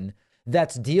PACMAN.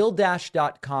 That's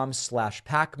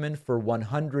dealdash.com/Pacman for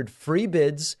 100 free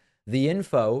bids. The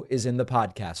info is in the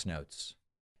podcast notes.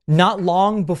 Not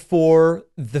long before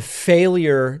the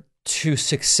failure to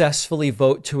successfully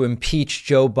vote to impeach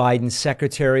Joe Biden's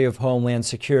Secretary of Homeland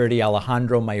Security,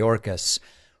 Alejandro Mayorkas,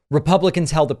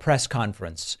 Republicans held a press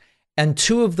conference. And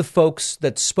two of the folks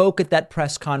that spoke at that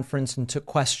press conference and took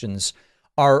questions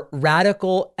are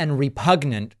radical and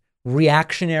repugnant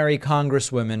reactionary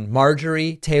Congresswomen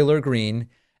Marjorie Taylor Greene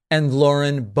and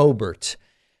Lauren Boebert.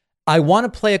 I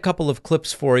want to play a couple of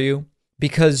clips for you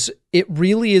because it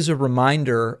really is a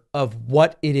reminder of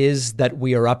what it is that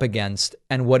we are up against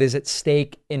and what is at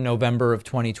stake in November of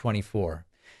 2024.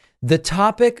 The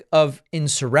topic of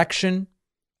insurrection,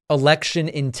 election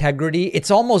integrity,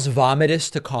 it's almost vomitous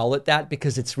to call it that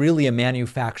because it's really a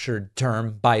manufactured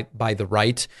term by the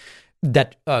right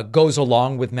that goes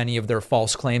along with many of their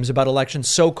false claims about elections,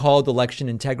 so-called election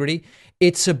integrity.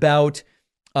 It's about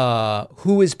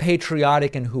who is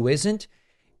patriotic and who isn't.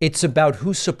 It's about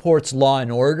who supports law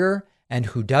and order and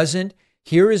who doesn't.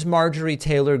 Here is Marjorie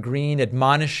Taylor Greene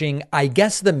admonishing, I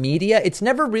guess, the media. It's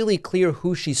never really clear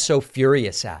who she's so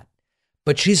furious at,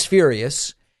 but she's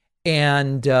furious.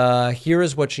 And here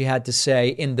is what she had to say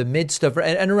in the midst of,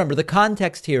 and remember, the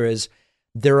context here is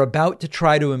they're about to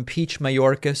try to impeach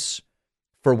Mayorkas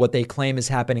for what they claim is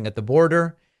happening at the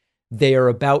border. They are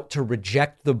about to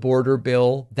reject the border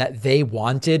bill that they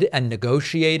wanted and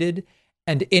negotiated.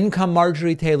 And in come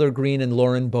Marjorie Taylor Greene and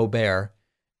Lauren Boebert.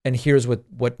 And here's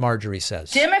what Marjorie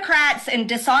says. Democrats and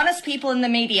dishonest people in the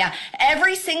media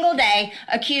every single day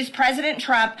accuse President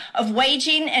Trump of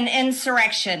waging an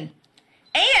insurrection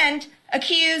and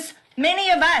accuse many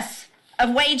of us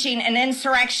of waging an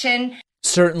insurrection.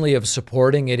 Certainly of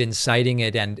supporting it, inciting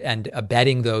it, and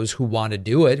abetting those who want to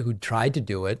do it, who tried to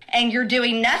do it. And you're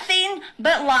doing nothing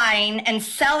but lying and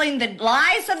selling the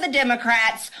lies of the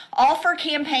Democrats, all for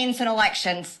campaigns and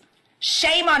elections.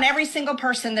 Shame on every single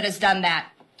person that has done that.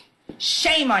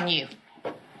 Shame on you.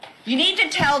 You need to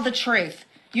tell the truth.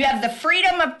 You have the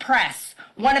freedom of press,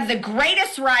 one of the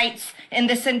greatest rights in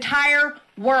this entire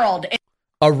world.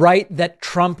 A right that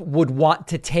Trump would want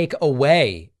to take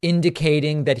away,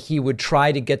 indicating that he would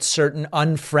try to get certain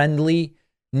unfriendly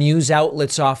news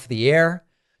outlets off the air,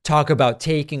 talk about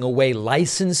taking away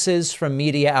licenses from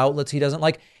media outlets he doesn't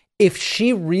like. If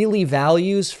she really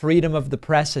values freedom of the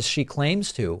press as she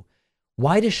claims to,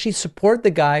 why does she support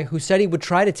the guy who said he would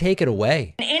try to take it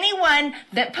away? Anyone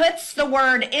that puts the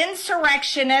word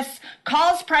insurrectionist,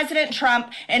 calls President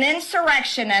Trump an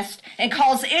insurrectionist, and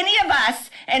calls any of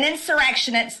us an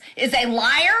insurrectionist is a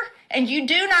liar, and you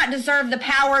do not deserve the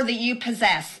power that you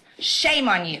possess. Shame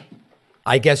on you.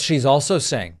 I guess she's also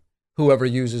saying whoever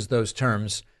uses those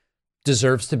terms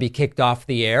deserves to be kicked off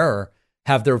the air or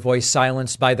have their voice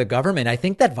silenced by the government. I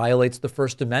think that violates the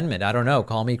First Amendment. I don't know.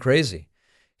 Call me crazy.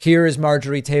 Here is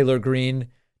Marjorie Taylor Greene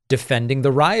defending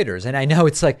the rioters. And I know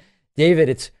it's like,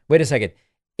 David, wait a second.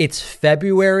 It's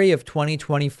February of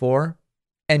 2024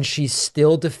 and she's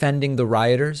still defending the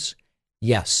rioters.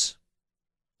 Yes.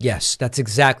 Yes, that's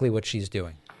exactly what she's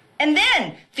doing. And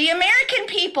then the American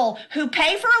people who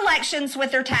pay for elections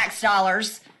with their tax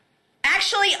dollars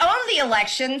actually own the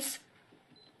elections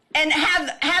and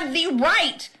have the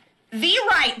right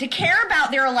to care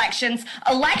about their elections,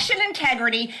 election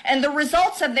integrity, and the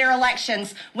results of their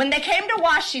elections. When they came to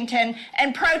Washington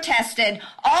and protested,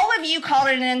 all of you called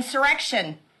it an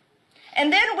insurrection.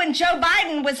 And then when Joe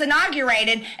Biden was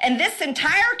inaugurated and this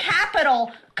entire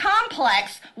Capitol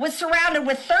complex was surrounded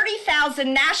with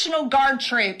 30,000 National Guard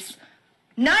troops,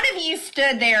 none of you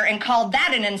stood there and called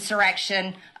that an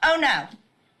insurrection. Oh, no.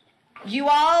 You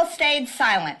all stayed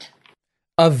silent.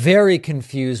 A very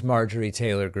confused Marjorie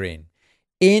Taylor Greene.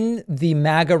 In the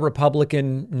MAGA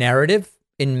Republican narrative,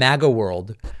 in MAGA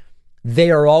world,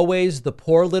 they are always the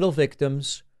poor little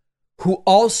victims who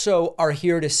also are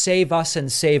here to save us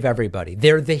and save everybody.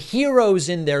 They're the heroes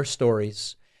in their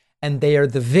stories, and they are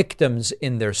the victims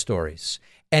in their stories.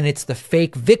 And it's the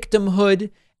fake victimhood.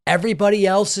 Everybody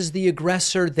else is the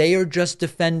aggressor. They are just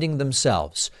defending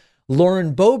themselves.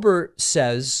 Lauren Boebert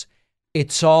says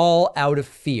it's all out of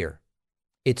fear.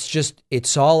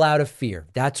 It's all out of fear.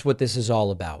 That's what this is all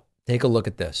about. Take a look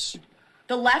at this.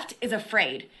 The left is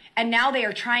afraid, and now they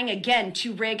are trying again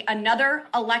to rig another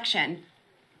election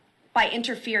by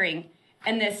interfering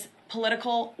in this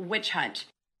political witch hunt.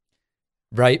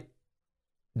 Right?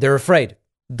 They're afraid.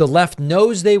 The left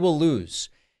knows they will lose.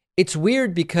 It's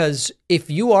weird because if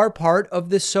you are part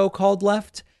of this so-called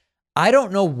left, I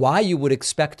don't know why you would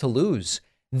expect to lose.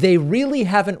 They really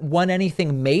haven't won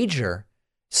anything major.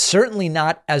 Certainly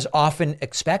not as often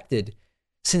expected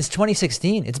since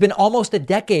 2016. It's been almost a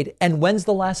decade. And when's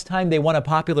the last time they won a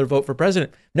popular vote for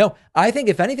president? No, I think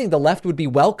if anything, the left would be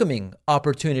welcoming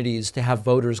opportunities to have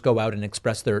voters go out and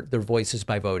express their voices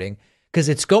by voting because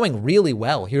it's going really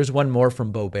well. Here's one more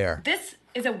from Boebert. This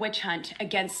is a witch hunt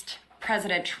against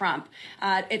President Trump.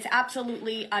 It's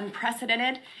absolutely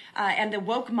unprecedented. And the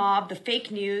woke mob, the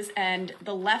fake news, and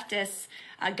the leftists,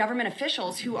 government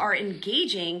officials who are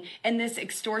engaging in this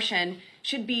extortion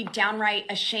should be downright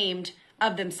ashamed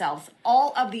of themselves.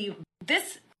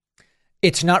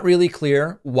 It's not really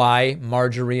clear why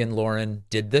Marjorie and Lauren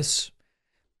did this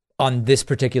on this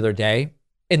particular day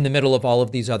in the middle of all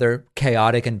of these other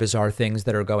chaotic and bizarre things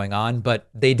that are going on, but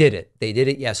they did it. They did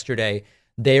it yesterday.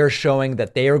 They are showing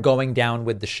that they are going down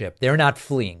with the ship. They're not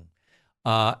fleeing.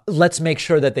 Let's make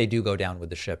sure that they do go down with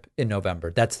the ship in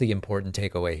November. That's the important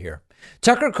takeaway here.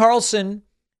 Tucker Carlson,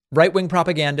 right-wing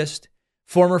propagandist,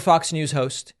 former Fox News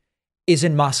host, is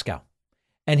in Moscow.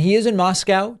 And he is in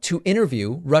Moscow to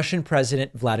interview Russian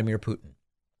President Vladimir Putin.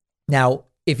 Now,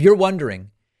 if you're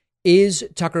wondering, is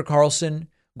Tucker Carlson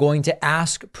going to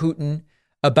ask Putin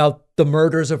about the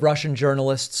murders of Russian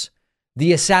journalists,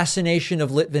 the assassination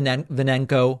of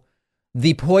Litvinenko,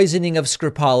 the poisoning of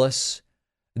Skripalis,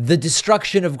 the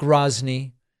destruction of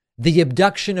Grozny, the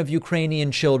abduction of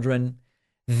Ukrainian children?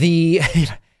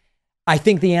 I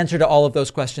think the answer to all of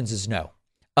those questions is no.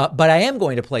 But I am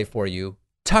going to play for you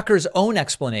Tucker's own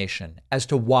explanation as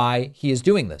to why he is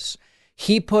doing this.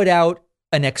 He put out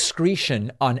an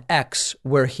excretion on X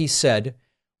where he said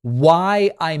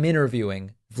why I'm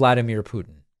interviewing Vladimir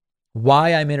Putin.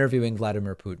 Why I'm interviewing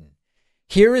Vladimir Putin.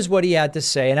 Here is what he had to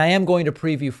say, and I am going to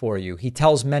preview for you. He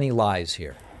tells many lies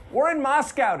here. We're in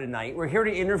Moscow tonight. We're here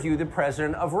to interview the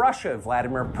president of Russia,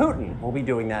 Vladimir Putin. We'll be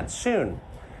doing that soon.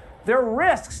 There are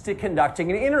risks to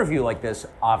conducting an interview like this,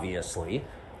 obviously,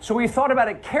 so we thought about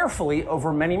it carefully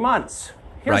over many months.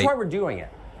 Here's why we're doing it.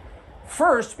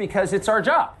 First, because it's our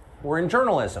job. We're in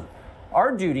journalism.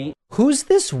 Our duty... Who's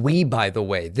this we, by the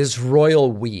way, this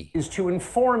royal we? ...is to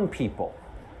inform people.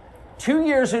 2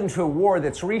 years into a war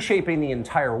that's reshaping the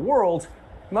entire world,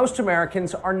 most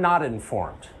Americans are not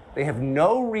informed. They have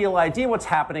no real idea what's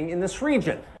happening in this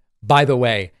region. By the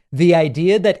way, the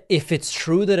idea that if it's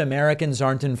true that Americans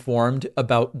aren't informed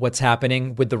about what's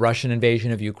happening with the Russian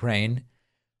invasion of Ukraine,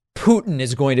 Putin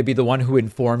is going to be the one who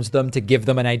informs them to give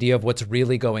them an idea of what's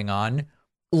really going on.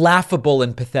 Laughable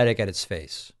and pathetic at its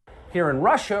face. Here in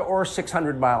Russia or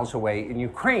 600 miles away in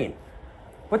Ukraine.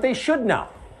 But they should know.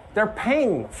 They're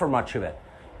paying for much of it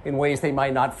in ways they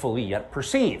might not fully yet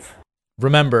perceive.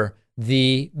 Remember,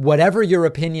 whatever your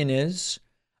opinion is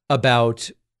about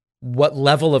what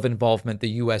level of involvement the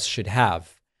U.S. should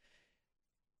have,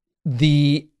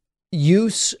 the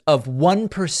use of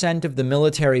 1% of the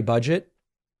military budget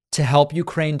to help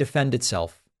Ukraine defend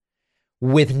itself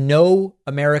with no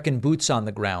American boots on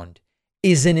the ground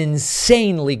is an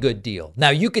insanely good deal. Now,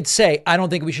 you could say, I don't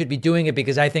think we should be doing it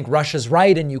because I think Russia's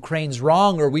right and Ukraine's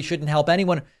wrong, or we shouldn't help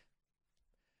anyone.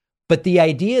 But the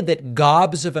idea that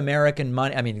gobs of American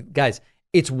money, I mean, guys,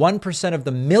 it's 1% of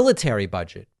the military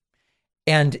budget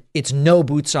and it's no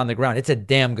boots on the ground. It's a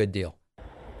damn good deal.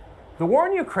 The war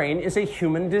in Ukraine is a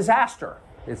human disaster.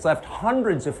 It's left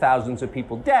hundreds of thousands of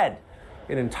people dead,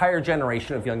 an entire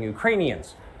generation of young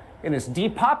Ukrainians, and it's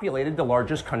depopulated the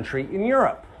largest country in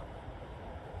Europe.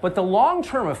 But the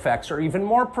long-term effects are even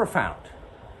more profound.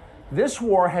 This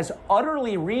war has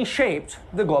utterly reshaped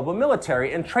the global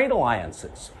military and trade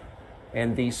alliances,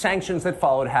 and the sanctions that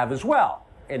followed have as well.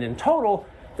 And in total,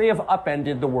 they have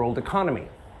upended the world economy.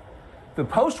 The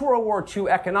post-World War II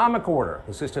economic order,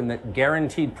 the system that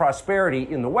guaranteed prosperity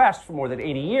in the West for more than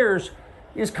 80 years,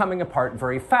 is coming apart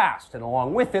very fast, and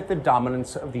along with it, the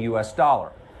dominance of the US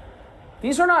dollar.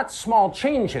 These are not small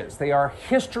changes. They are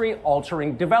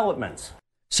history-altering developments.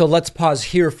 So let's pause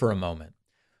here for a moment.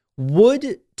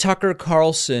 Would Tucker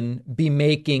Carlson be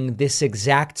making this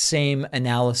exact same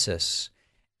analysis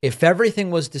if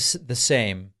everything was the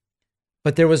same,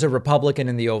 but there was a Republican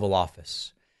in the Oval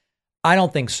Office? I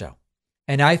don't think so.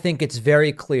 And I think it's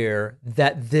very clear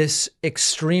that this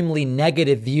extremely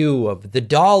negative view of the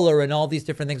dollar and all these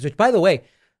different things, which, by the way,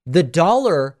 the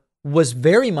dollar was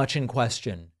very much in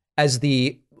question as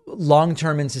the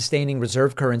long-term and sustaining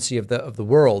reserve currency of the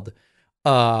world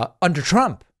under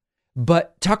Trump.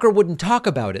 But Tucker wouldn't talk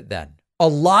about it then. A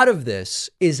lot of this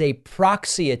is a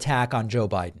proxy attack on Joe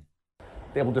Biden.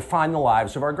 They will define the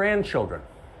lives of our grandchildren.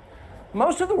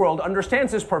 Most of the world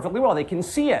understands this perfectly well. They can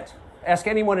see it. Ask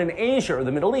anyone in Asia or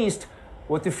the Middle East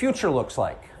what the future looks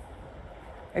like.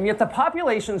 And yet the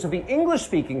populations of the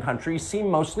English-speaking countries seem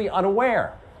mostly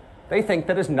unaware. They think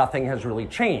that as nothing has really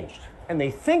changed. And they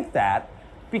think that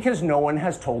because no one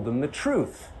has told them the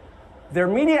truth. Their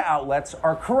media outlets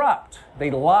are corrupt. They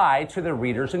lie to their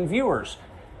readers and viewers.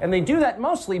 And they do that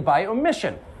mostly by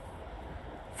omission.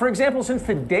 For example, since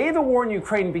the day the war in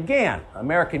Ukraine began,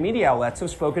 American media outlets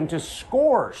have spoken to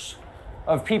scores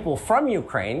of people from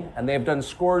Ukraine, and they have done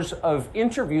scores of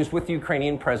interviews with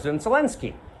Ukrainian President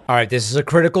Zelensky. All right, this is a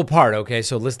critical part, okay?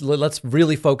 So let's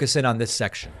really focus in on this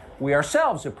section. We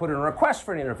ourselves have put in a request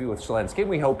for an interview with Zelensky, and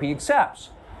we hope he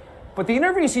accepts. But the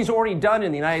interviews he's already done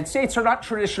in the United States are not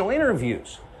traditional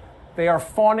interviews. They are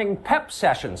fawning pep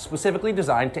sessions specifically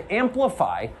designed to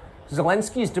amplify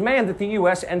Zelensky's demand that the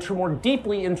U.S. enter more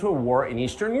deeply into a war in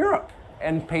Eastern Europe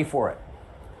and pay for it.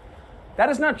 That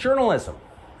is not journalism.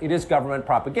 It is government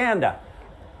propaganda.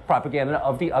 Propaganda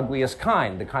of the ugliest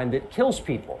kind, the kind that kills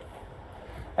people.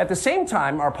 At the same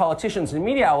time, our politicians and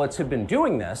media outlets have been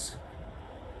doing this,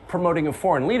 promoting a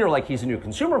foreign leader like he's a new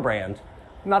consumer brand.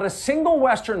 Not a single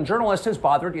Western journalist has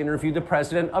bothered to interview the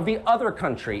president of the other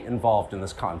country involved in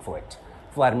this conflict,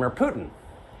 Vladimir Putin.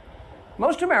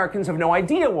 Most Americans have no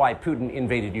idea why Putin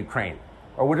invaded Ukraine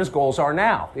or what his goals are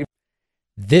now.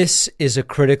 This is a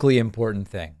critically important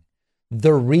thing.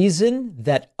 The reason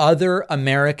that other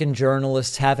American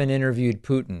journalists haven't interviewed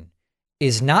Putin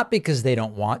is not because they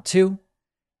don't want to.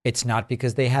 It's not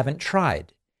because they haven't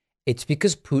tried. It's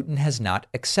because Putin has not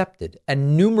accepted.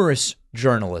 And numerous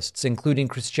journalists, including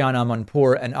Christiane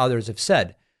Amanpour and others, have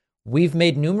said, We've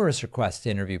made numerous requests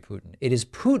to interview Putin. It is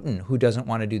Putin who doesn't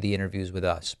want to do the interviews with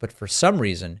us, but for some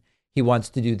reason, he wants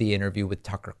to do the interview with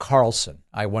Tucker Carlson.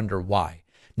 I wonder why.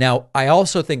 Now, I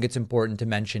also think it's important to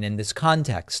mention in this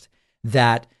context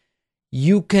that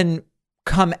you can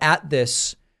come at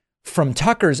this from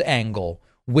Tucker's angle,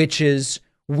 which is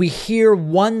we hear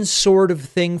one sort of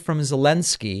thing from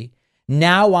Zelensky.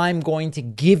 Now I'm going to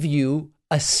give you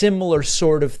a similar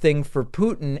sort of thing for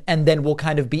Putin, and then we'll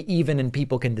kind of be even and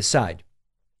people can decide.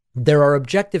 There are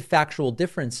objective factual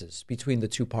differences between the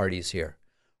two parties here.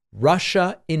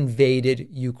 Russia invaded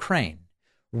Ukraine.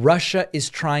 Russia is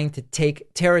trying to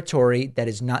take territory that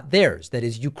is not theirs, that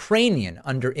is Ukrainian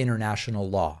under international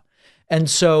law. And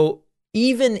so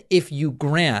even if you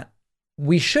grant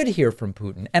we should hear from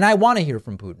Putin, and I want to hear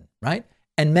from Putin, right?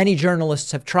 And many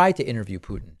journalists have tried to interview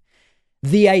Putin.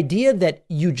 The idea that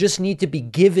you just need to be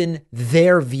given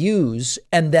their views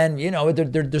and then,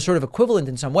 they're sort of equivalent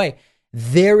in some way.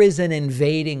 There is an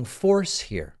invading force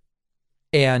here.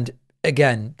 And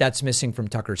again, that's missing from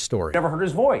Tucker's story. Never heard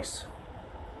his voice.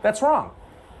 That's wrong.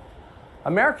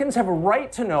 Americans have a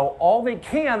right to know all they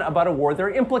can about a war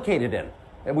they're implicated in.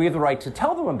 And we have the right to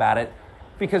tell them about it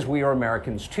because we are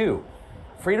Americans too.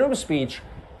 Freedom of speech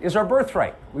is our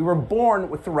birthright. We were born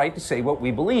with the right to say what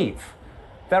we believe.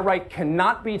 That right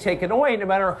cannot be taken away no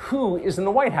matter who is in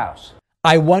the White House.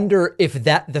 I wonder if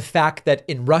the fact that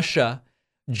in Russia,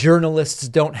 journalists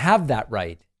don't have that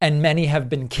right and many have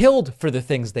been killed for the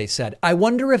things they said. I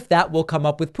wonder if that will come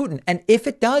up with Putin. And if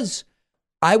it does,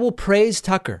 I will praise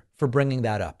Tucker for bringing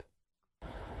that up.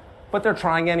 But they're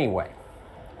trying anyway.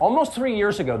 Almost 3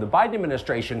 years ago, the Biden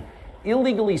administration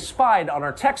illegally spied on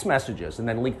our text messages and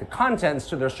then leaked the contents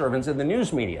to their servants in the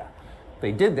news media.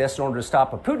 They did this in order to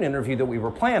stop a Putin interview that we were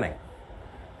planning.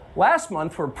 Last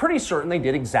month, we're pretty certain they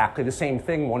did exactly the same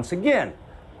thing once again.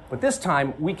 But this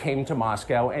time, we came to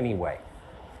Moscow anyway.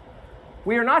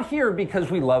 We are not here because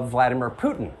we love Vladimir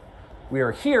Putin. We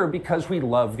are here because we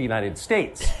love the United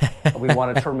States. We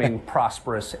want it to remain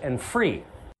prosperous and free.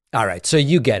 All right, so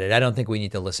you get it. I don't think we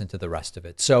need to listen to the rest of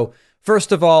it. So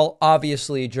first of all,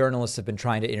 obviously, journalists have been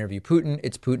trying to interview Putin.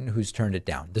 It's Putin who's turned it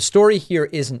down. The story here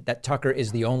isn't that Tucker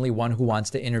is the only one who wants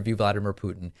to interview Vladimir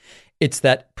Putin. It's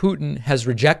that Putin has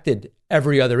rejected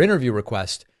every other interview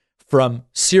request from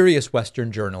serious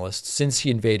Western journalists since he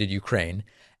invaded Ukraine.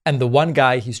 And the one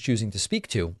guy he's choosing to speak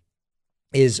to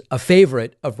is a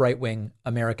favorite of right-wing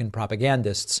American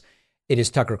propagandists. It is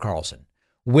Tucker Carlson.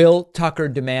 Will Tucker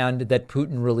demand that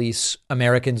Putin release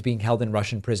Americans being held in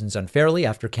Russian prisons unfairly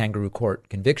after kangaroo court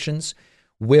convictions?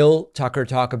 Will Tucker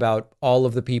talk about all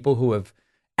of the people who have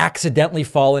accidentally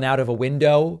fallen out of a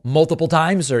window multiple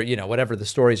times or, whatever the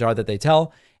stories are that they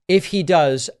tell? If he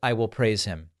does, I will praise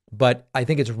him. But I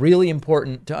think it's really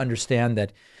important to understand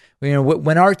that,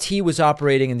 when RT was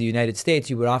operating in the United States,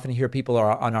 you would often hear people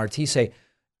on RT say,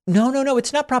 no,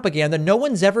 it's not propaganda. No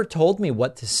one's ever told me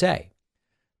what to say.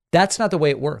 That's not the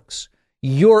way it works.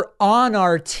 You're on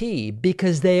RT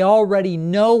because they already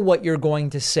know what you're going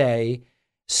to say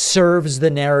serves the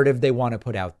narrative they want to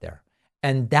put out there.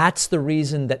 And that's the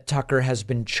reason that Tucker has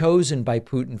been chosen by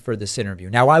Putin for this interview.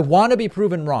 Now, I want to be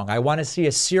proven wrong. I want to see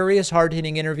a serious,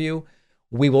 hard-hitting interview.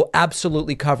 We will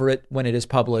absolutely cover it when it is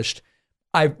published.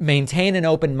 I maintain an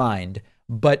open mind,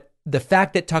 but the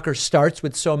fact that Tucker starts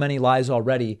with so many lies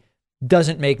already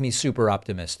doesn't make me super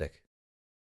optimistic.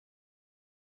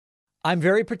 I'm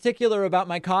very particular about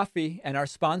my coffee, and our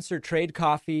sponsor, Trade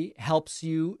Coffee, helps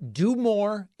you do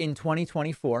more in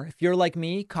 2024. If you're like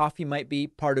me, coffee might be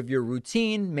part of your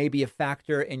routine, maybe a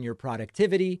factor in your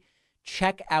productivity.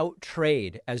 Check out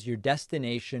Trade as your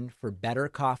destination for better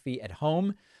coffee at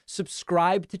home.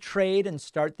 Subscribe to Trade and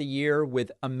start the year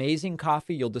with amazing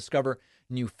coffee. You'll discover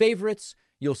new favorites.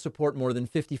 You'll support more than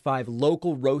 55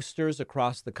 local roasters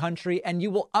across the country, and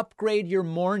you will upgrade your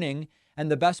morning. And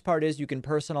the best part is you can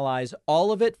personalize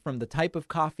all of it, from the type of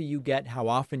coffee you get, how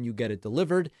often you get it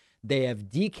delivered. They have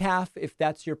decaf if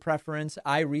that's your preference.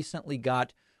 I recently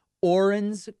got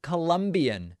Orange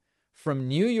Colombian from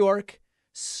New York,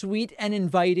 sweet and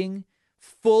inviting,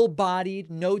 full-bodied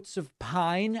notes of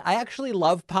pine. I actually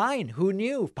love pine. Who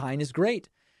knew? Pine is great.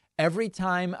 Every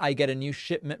time I get a new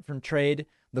shipment from Trade,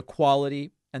 the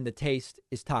quality and the taste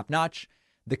is top-notch.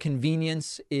 The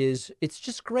convenience it's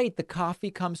just great. The coffee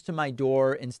comes to my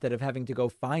door instead of having to go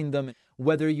find them.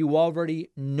 Whether you already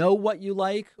know what you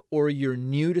like or you're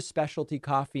new to specialty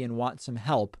coffee and want some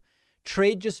help,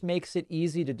 Trade just makes it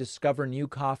easy to discover new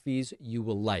coffees you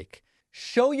will like.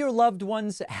 Show your loved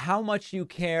ones how much you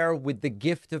care with the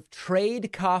gift of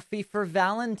Trade Coffee for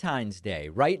Valentine's Day.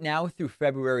 Right now through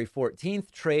February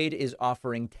 14th, Trade is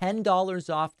offering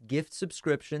 $10 off gift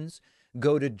subscriptions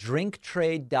Go to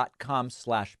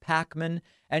drinktrade.com/Pacman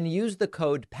and use the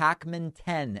code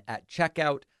Pacman10 at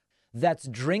checkout. That's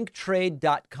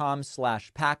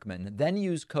drinktrade.com/Pacman. Then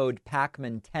use code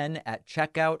Pacman10 at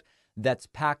checkout. That's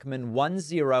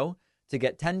Pacman10 to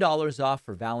get $10 off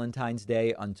for Valentine's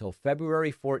Day until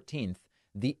February 14th.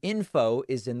 The info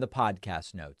is in the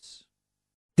podcast notes.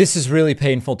 This is really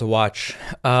painful to watch.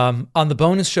 On the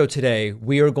bonus show today,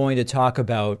 we are going to talk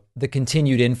about the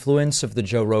continued influence of the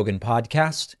Joe Rogan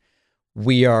podcast.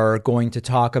 We are going to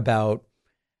talk about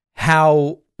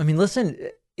how, listen,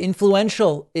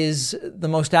 influential is the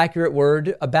most accurate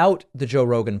word about the Joe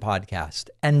Rogan podcast.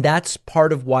 And that's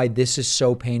part of why this is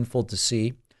so painful to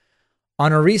see.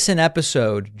 On a recent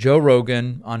episode, Joe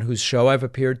Rogan, on whose show I've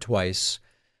appeared twice,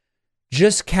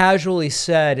 just casually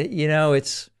said,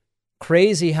 it's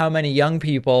crazy how many young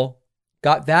people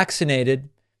got vaccinated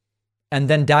and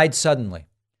then died suddenly.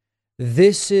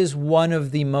 This is one of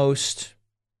the most,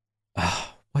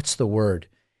 what's the word?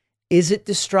 Is it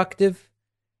destructive?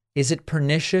 Is it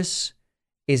pernicious?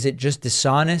 Is it just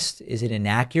dishonest? Is it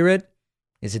inaccurate?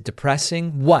 Is it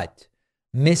depressing? What?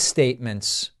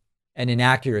 Misstatements and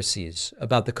inaccuracies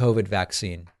about the COVID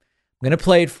vaccine. I'm going to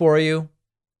play it for you.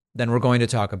 Then we're going to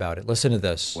talk about it. Listen to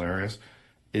this. Hilarious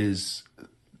is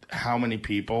how many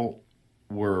people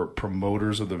were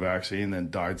promoters of the vaccine and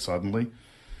then died suddenly.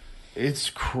 It's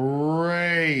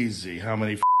crazy how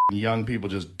many young people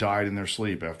just died in their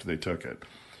sleep after they took it.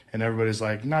 And everybody's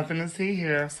like, nothing to see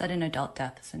here. Sudden adult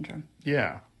death syndrome.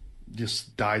 Yeah.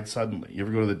 Just died suddenly. You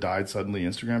ever go to the died suddenly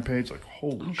Instagram page? Like,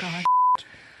 holy shit.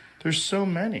 There's so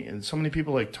many. And so many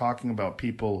people like talking about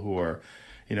people who are,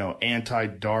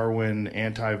 anti-Darwin,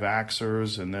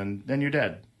 anti-vaxxers, and then you're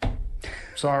dead.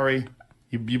 Sorry.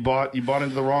 You bought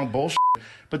into the wrong bullshit.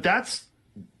 But that's,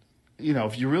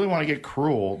 if you really want to get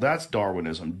cruel, that's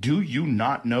Darwinism. Do you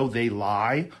not know they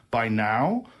lie by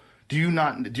now? Are you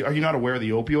not aware of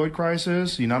the opioid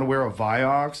crisis? You're not aware of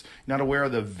Vioxx? You're not aware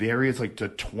of the various, the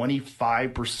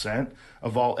 25%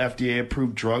 of all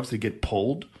FDA-approved drugs that get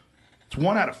pulled? It's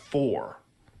 1 out of 4.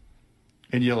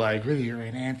 And you're like, really, you're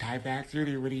an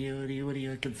anti-vaxxer? What are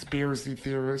you, a conspiracy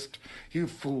theorist? You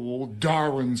fool.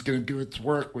 Darwin's going to do its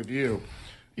work with you.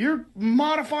 You're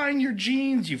modifying your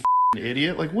genes, you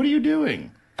idiot. Like, what are you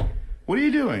doing? What are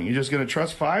you doing? You're just going to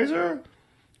trust Pfizer?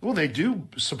 Well, they do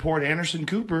support Anderson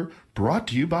Cooper, brought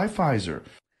to you by Pfizer.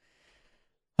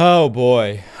 Oh,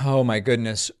 boy. Oh, my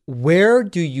goodness. Where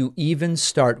do you even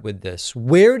start with this?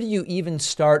 Where do you even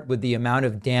start with the amount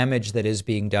of damage that is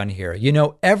being done here?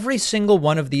 Every single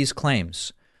one of these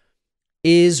claims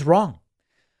is wrong.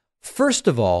 First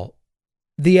of all,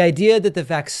 the idea that the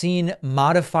vaccine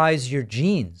modifies your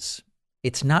genes,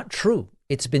 it's not true.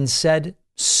 It's been said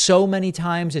so many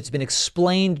times. It's been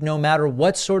explained no matter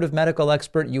what sort of medical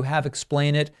expert you have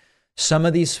explain it. Some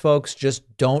of these folks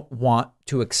just don't want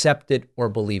to accept it or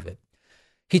believe it.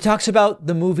 He talks about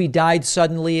the movie Died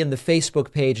Suddenly and the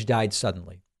Facebook page Died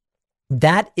Suddenly.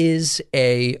 That is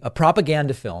a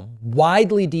propaganda film,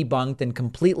 widely debunked and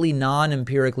completely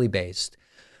non-empirically based,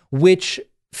 which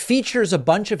features a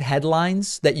bunch of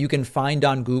headlines that you can find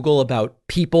on Google about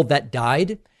people that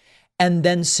died, and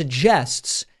then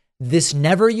suggests this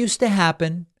never used to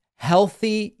happen.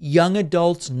 Healthy young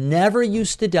adults never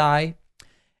used to die.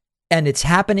 And it's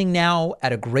happening now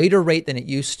at a greater rate than it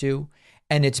used to.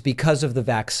 And it's because of the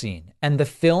vaccine. And the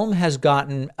film has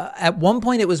gotten, at one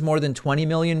point, it was more than 20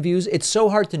 million views. It's so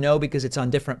hard to know because it's on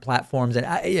different platforms.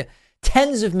 And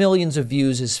tens of millions of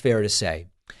views is fair to say.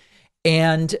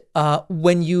 And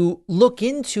when you look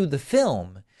into the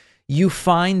film, you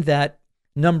find that,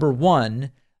 number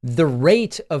one, the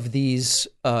rate of these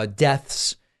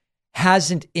deaths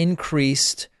hasn't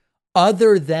increased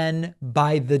other than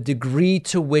by the degree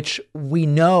to which we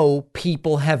know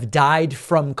people have died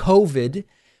from COVID.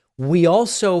 We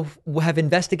also have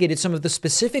investigated some of the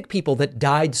specific people that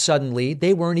died suddenly.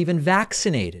 They weren't even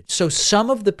vaccinated. So some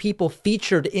of the people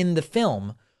featured in the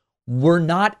film were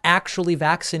not actually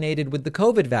vaccinated with the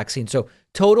COVID vaccine. So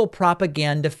total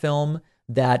propaganda film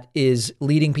that is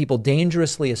leading people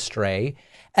dangerously astray.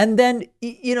 And then,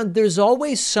 there's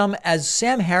always some, as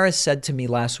Sam Harris said to me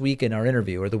last week in our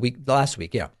interview, or last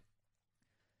week, yeah.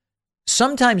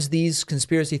 Sometimes these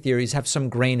conspiracy theories have some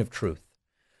grain of truth.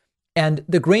 And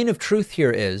the grain of truth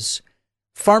here is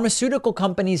pharmaceutical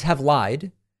companies have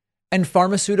lied and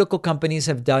pharmaceutical companies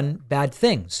have done bad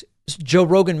things. Joe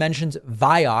Rogan mentions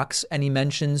Vioxx and he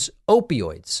mentions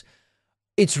opioids.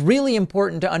 It's really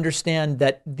important to understand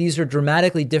that these are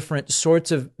dramatically different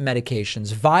sorts of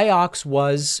medications. Vioxx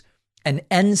was an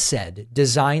NSAID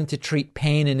designed to treat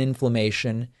pain and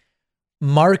inflammation.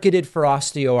 marketed for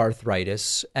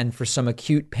osteoarthritis and for some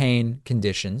acute pain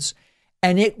conditions.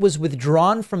 And it was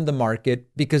withdrawn from the market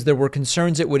because there were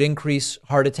concerns it would increase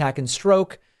heart attack and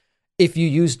stroke if you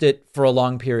used it for a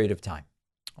long period of time.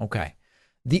 Okay.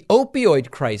 The opioid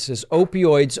crisis,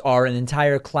 opioids are an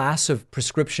entire class of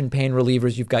prescription pain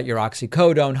relievers. You've got your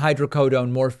oxycodone,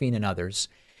 hydrocodone, morphine, and others.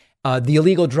 The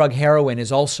illegal drug heroin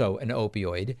is also an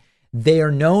opioid. They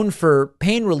are known for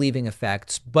pain relieving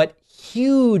effects, but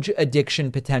huge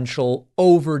addiction potential,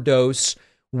 overdose.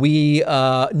 We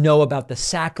know about the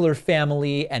Sackler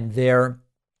family and their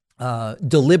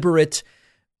deliberate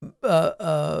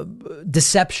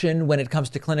deception when it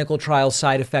comes to clinical trial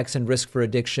side effects and risk for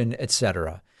addiction,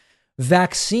 etc.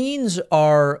 Vaccines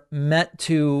are meant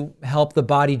to help the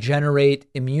body generate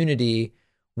immunity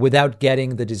without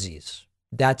getting the disease.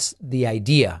 That's the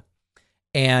idea.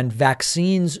 And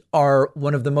vaccines are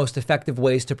one of the most effective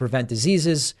ways to prevent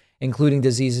diseases, including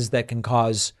diseases that can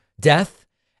cause death,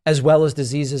 as well as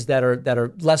diseases that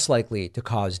are less likely to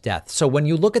cause death. So when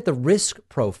you look at the risk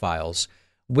profiles,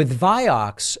 with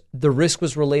Vioxx, the risk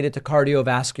was related to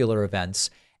cardiovascular events,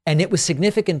 and it was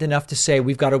significant enough to say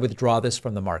we've got to withdraw this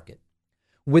from the market.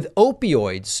 With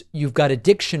opioids, you've got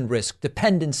addiction risk,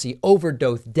 dependency,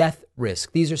 overdose, death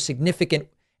risk. These are significant,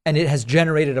 and it has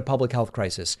generated a public health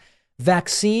crisis.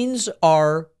 Vaccines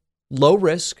are low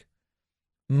risk.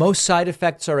 Most side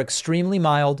effects are extremely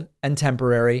mild and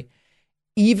temporary.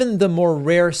 Even the more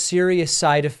rare serious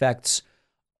side effects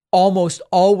almost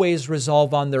always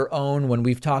resolve on their own when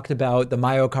we've talked about the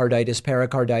myocarditis,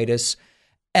 pericarditis.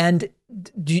 And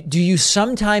do you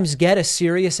sometimes get a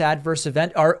serious adverse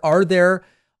event? Are there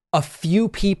a few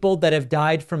people that have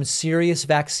died from serious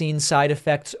vaccine side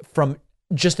effects from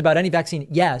just about any vaccine?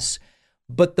 Yes.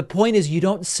 But the point is, you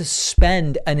don't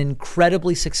suspend an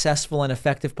incredibly successful and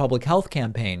effective public health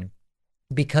campaign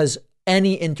because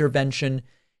any intervention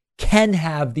can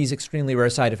have these extremely rare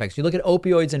side effects. You look at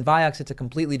opioids and Vioxx, it's a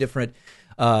completely different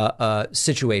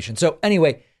situation. So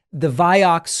anyway, the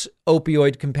Vioxx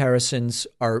opioid comparisons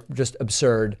are just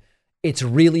absurd. It's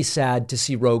really sad to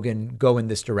see Rogan go in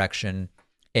this direction.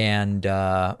 And,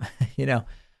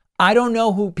 I don't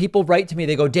know who people write to me.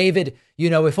 They go, David,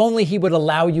 if only he would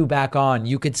allow you back on,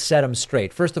 you could set him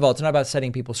straight. First of all, it's not about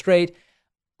setting people straight.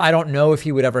 I don't know if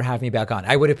he would ever have me back on.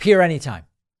 I would appear anytime.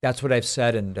 That's what I've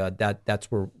said, and that's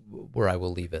where I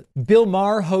will leave it. Bill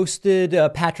Maher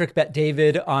hosted Patrick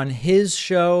Bet-David on his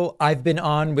show. I've been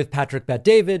on with Patrick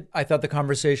Bet-David. I thought the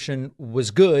conversation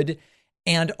was good.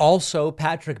 And also,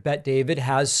 Patrick Bet-David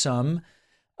has some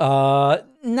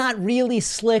not really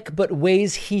slick, but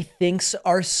ways he thinks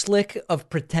are slick of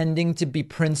pretending to be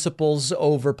principles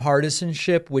over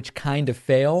partisanship, which kind of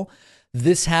fail.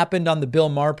 This happened on the Bill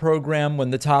Maher program when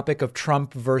the topic of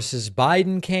Trump versus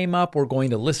Biden came up. We're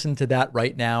going to listen to that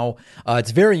right now.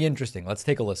 It's very interesting. Let's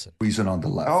take a listen. Reason on the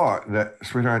left.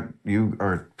 Sweetheart, you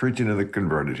are preaching to the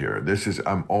converted here.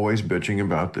 I'm always bitching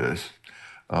about this.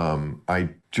 I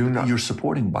do not. You're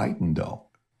supporting Biden, though.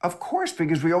 Of course,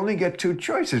 because we only get two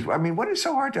choices. I mean, what is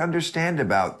so hard to understand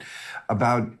about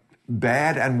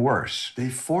bad and worse? They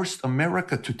forced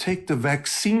America to take the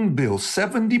vaccine bill.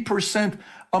 70%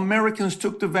 Americans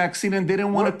took the vaccine and they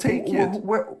didn't want to take it.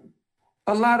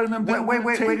 A lot of them didn't want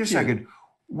to take it. Wait a second.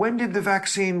 When did the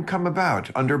vaccine come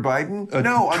about? Under Biden?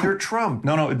 No, under Trump.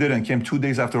 No, it didn't. It came 2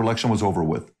 days after election was over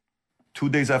with. 2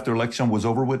 days after election was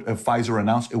over with, Pfizer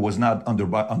announced it was not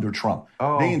under Trump.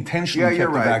 Oh. They intentionally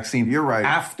kept the vaccine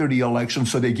after the election,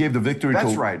 so they gave the victory to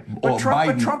Biden. But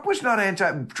Trump was not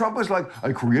Trump was like,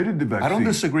 I created the vaccine. I don't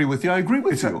disagree with you. I agree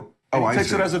with you. He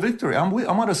takes it as a victory. I'm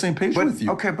on the same page with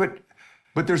you. Okay,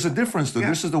 but there's a difference, though.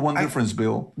 Yeah, this is the one difference,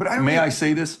 Bill. May I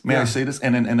say this,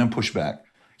 and then push back.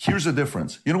 Here's the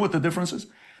difference. You know what the difference is?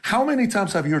 How many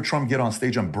times have you heard Trump get on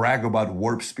stage and brag about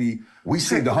warp speed? We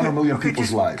saved 100 million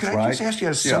people's lives, right? Can I just ask you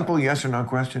a simple yes or no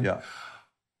question? Yeah.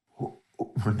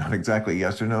 Not exactly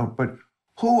yes or no, but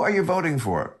who are you voting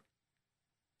for?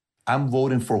 I'm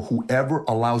voting for whoever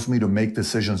allows me to make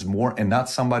decisions more and not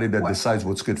somebody that decides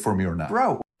what's good for me or not.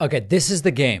 Bro. Okay, this is the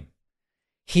game.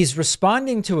 He's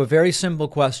responding to a very simple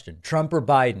question, Trump or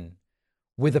Biden,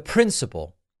 with a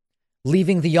principle,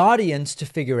 leaving the audience to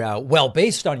figure out, well,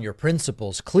 based on your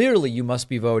principles, clearly you must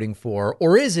be voting for,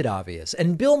 or is it obvious?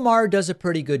 And Bill Maher does a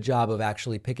pretty good job of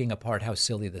actually picking apart how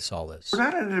silly this all is. We're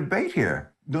not in a debate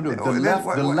here. No,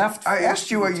 the left. I asked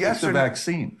you a yes or no.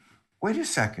 Vaccine. Wait a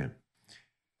second.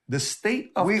 The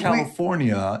state of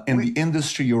California and the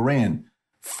industry you're in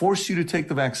force you to take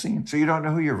the vaccine. So you don't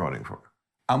know who you're voting for?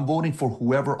 I'm voting for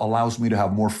whoever allows me to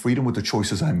have more freedom with the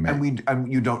choices I make.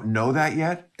 And you don't know that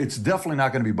yet? It's definitely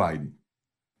not going to be Biden.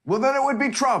 Well, then it would be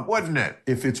Trump, wouldn't it?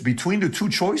 If it's between the two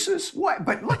choices? What?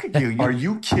 But look at you. Are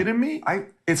you kidding me?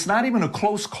 It's not even a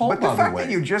close call, by the way. But the fact that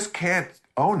you just can't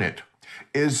own it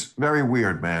is very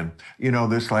weird, man. You know,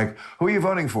 this like, who are you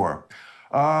voting for?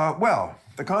 Well,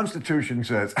 the Constitution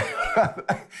says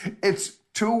it's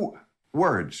 2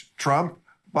 words, Trump,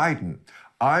 Biden.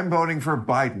 I'm voting for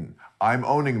Biden. I'm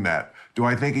owning that. Do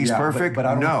I think he's perfect? But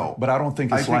I don't, no. But I don't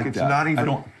think it's like that. Not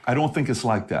even, I don't think it's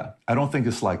like that. I don't think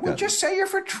it's like that. Well, just say you're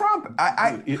for Trump.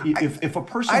 If a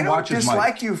person watches my... I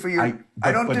don't dislike you for your...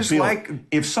 I don't dislike... Bill,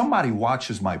 if somebody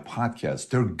watches my podcast,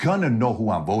 they're going to know who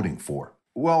I'm voting for.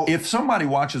 Well... If somebody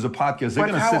watches a podcast, they're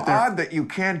going to sit there... But how odd that you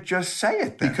can't just say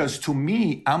it then. Because to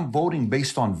me, I'm voting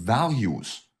based on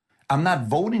values. I'm not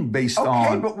voting based on...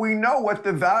 Okay, but we know what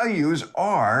the values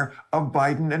are of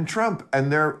Biden and Trump and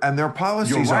their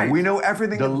policies You're right. are. We know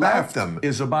everything the about left them.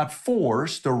 Is about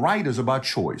force. The right is about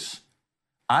choice.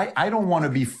 I don't want to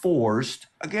be forced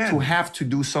to have to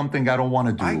do something I don't want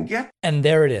to do. I get. And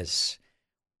there it is.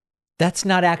 That's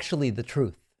not actually the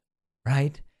truth,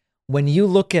 right? When you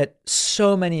look at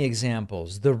so many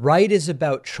examples, the right is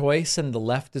about choice and the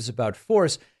left is about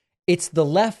force. It's the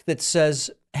left that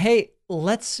says, hey,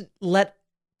 let's let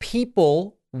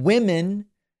people, women,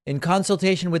 in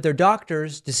consultation with their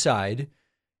doctors, decide,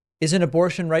 is an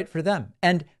abortion right for them?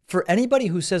 And for anybody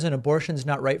who says an abortion's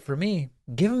not right for me,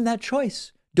 give them that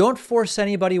choice. Don't force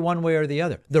anybody one way or the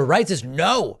other. The right says,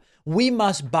 no, we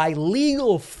must by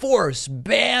legal force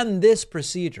ban this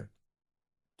procedure.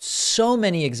 So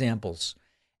many examples.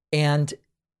 And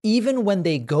even when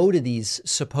they go to these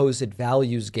supposed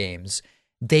values games,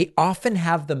 they often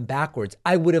have them backwards.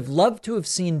 I would have loved to have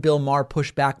seen Bill Maher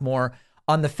push back more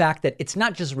on the fact that it's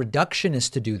not just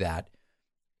reductionist to do that.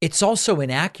 It's also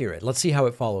inaccurate. Let's see how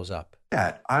it follows up.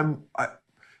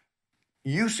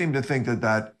 You seem to think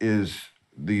that is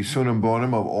the sunum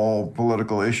bonum of all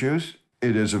political issues.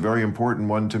 It is a very important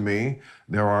one to me.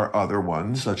 There are other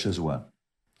ones. Such as what?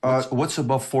 What's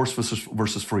above force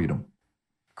versus freedom?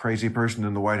 Crazy person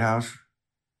in the White House?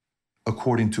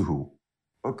 According to who?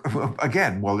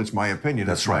 Again, well, it's my opinion.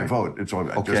 That's it's right. my vote. It's all,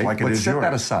 okay, just like it but is set yours.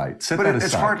 That aside.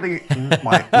 It's hardly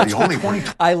the only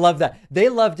point. I love that. They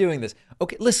love doing this.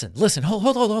 Okay, listen.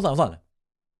 Hold on.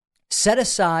 Set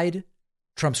aside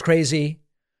Trump's crazy.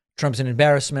 Trump's an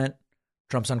embarrassment.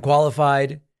 Trump's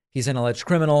unqualified. He's an alleged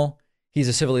criminal. He's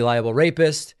a civilly liable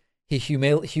rapist. He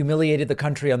humiliated the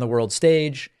country on the world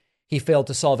stage. He failed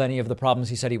to solve any of the problems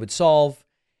he said he would solve.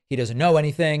 He doesn't know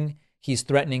anything. He's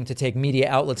threatening to take media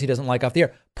outlets he doesn't like off the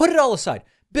air. Put it all aside.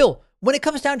 Bill, when it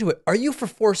comes down to it, are you for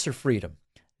force or freedom?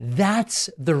 That's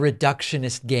the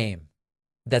reductionist game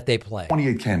that they play.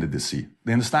 28 candidacy.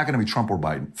 Then it's not going to be Trump or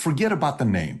Biden. Forget about the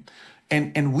name.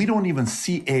 And we don't even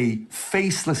see a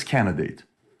faceless candidate.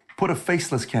 Put a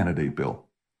faceless candidate, Bill.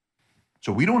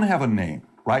 So we don't have a name,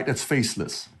 right? That's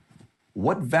faceless.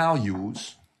 What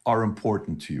values are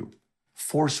important to you?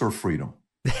 Force or freedom?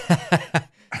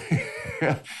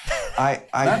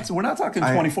 We're not talking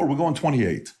 24. We're going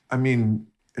 28. I mean,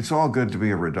 it's all good to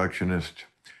be a reductionist,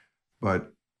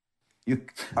 but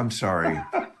I'm sorry.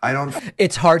 I don't.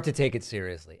 It's hard to take it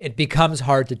seriously. It becomes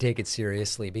hard to take it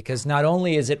seriously because not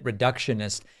only is it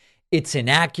reductionist, it's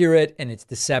inaccurate and it's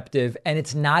deceptive, and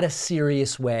it's not a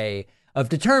serious way of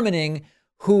determining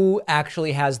who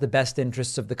actually has the best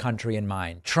interests of the country in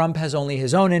mind. Trump has only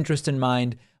his own interest in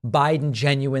mind. Biden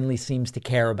genuinely seems to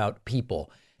care about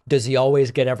people. Does he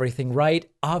always get everything right?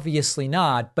 Obviously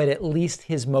not, but at least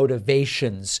his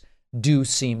motivations do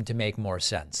seem to make more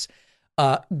sense.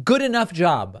 Good enough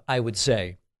job, I would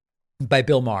say, by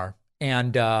Bill Maher.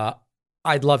 And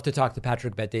I'd love to talk to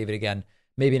Patrick Bet-David again.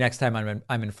 Maybe next time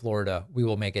I'm in Florida, we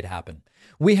will make it happen.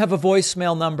 We have a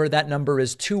voicemail number. That number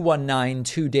is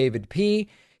 219-2-DAVID-P.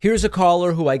 Here's a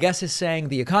caller who I guess is saying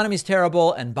the economy's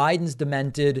terrible and Biden's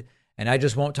demented and I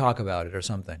just won't talk about it or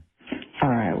something. All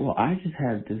right. Well, I just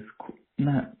had this,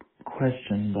 not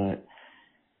question, but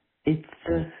it's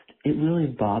just, it really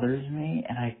bothers me,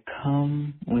 and I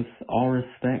come with all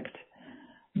respect,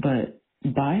 but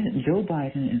Joe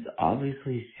Biden is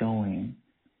obviously showing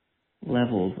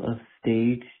levels of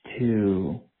stage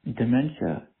 2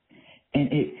 dementia.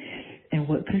 And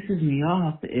what pisses me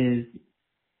off is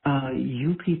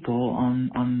you people on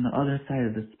the other side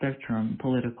of the spectrum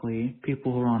politically,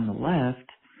 people who are on the left.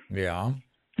 Yeah.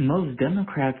 Most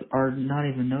Democrats are not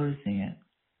even noticing it.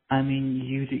 I mean,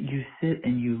 you sit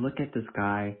and you look at this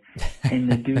guy,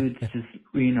 and the dude's just,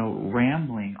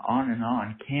 rambling on and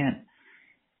on.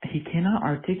 He cannot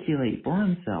articulate for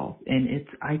himself, and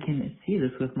I can see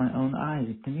this with my own eyes.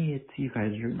 To me, it's you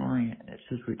guys are ignoring it. It's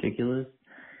just ridiculous.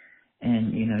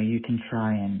 And you can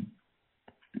try and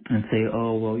and say,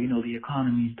 oh, well, the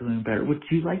economy's doing better, which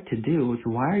you like to do, which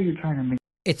why are you trying to make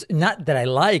It's not that I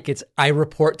like, it's I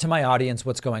report to my audience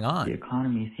what's going on. the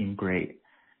economy seem great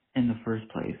in the first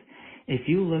place? If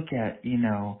you look at,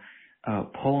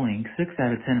 polling, 6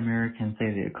 out of 10 Americans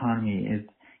say the economy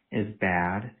is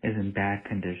bad, is in bad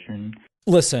condition.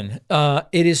 Listen,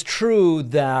 it is true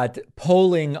that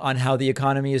polling on how the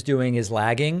economy is doing is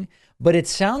lagging, but it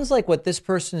sounds like what this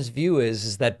person's view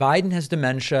is that Biden has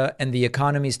dementia and the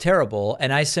economy's terrible,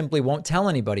 and I simply won't tell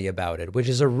anybody about it, which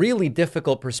is a really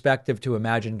difficult perspective to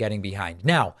imagine getting behind.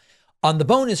 Now, on the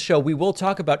bonus show, we will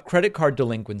talk about credit card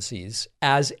delinquencies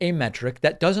as a metric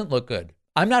that doesn't look good.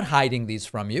 I'm not hiding these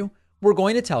from you. We're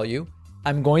going to tell you.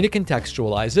 I'm going to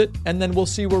contextualize it, and then we'll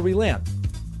see where we land.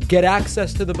 Get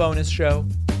access to the bonus show.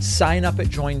 Sign up at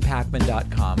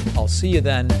joinpacman.com. I'll see you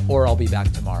then, or I'll be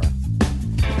back tomorrow.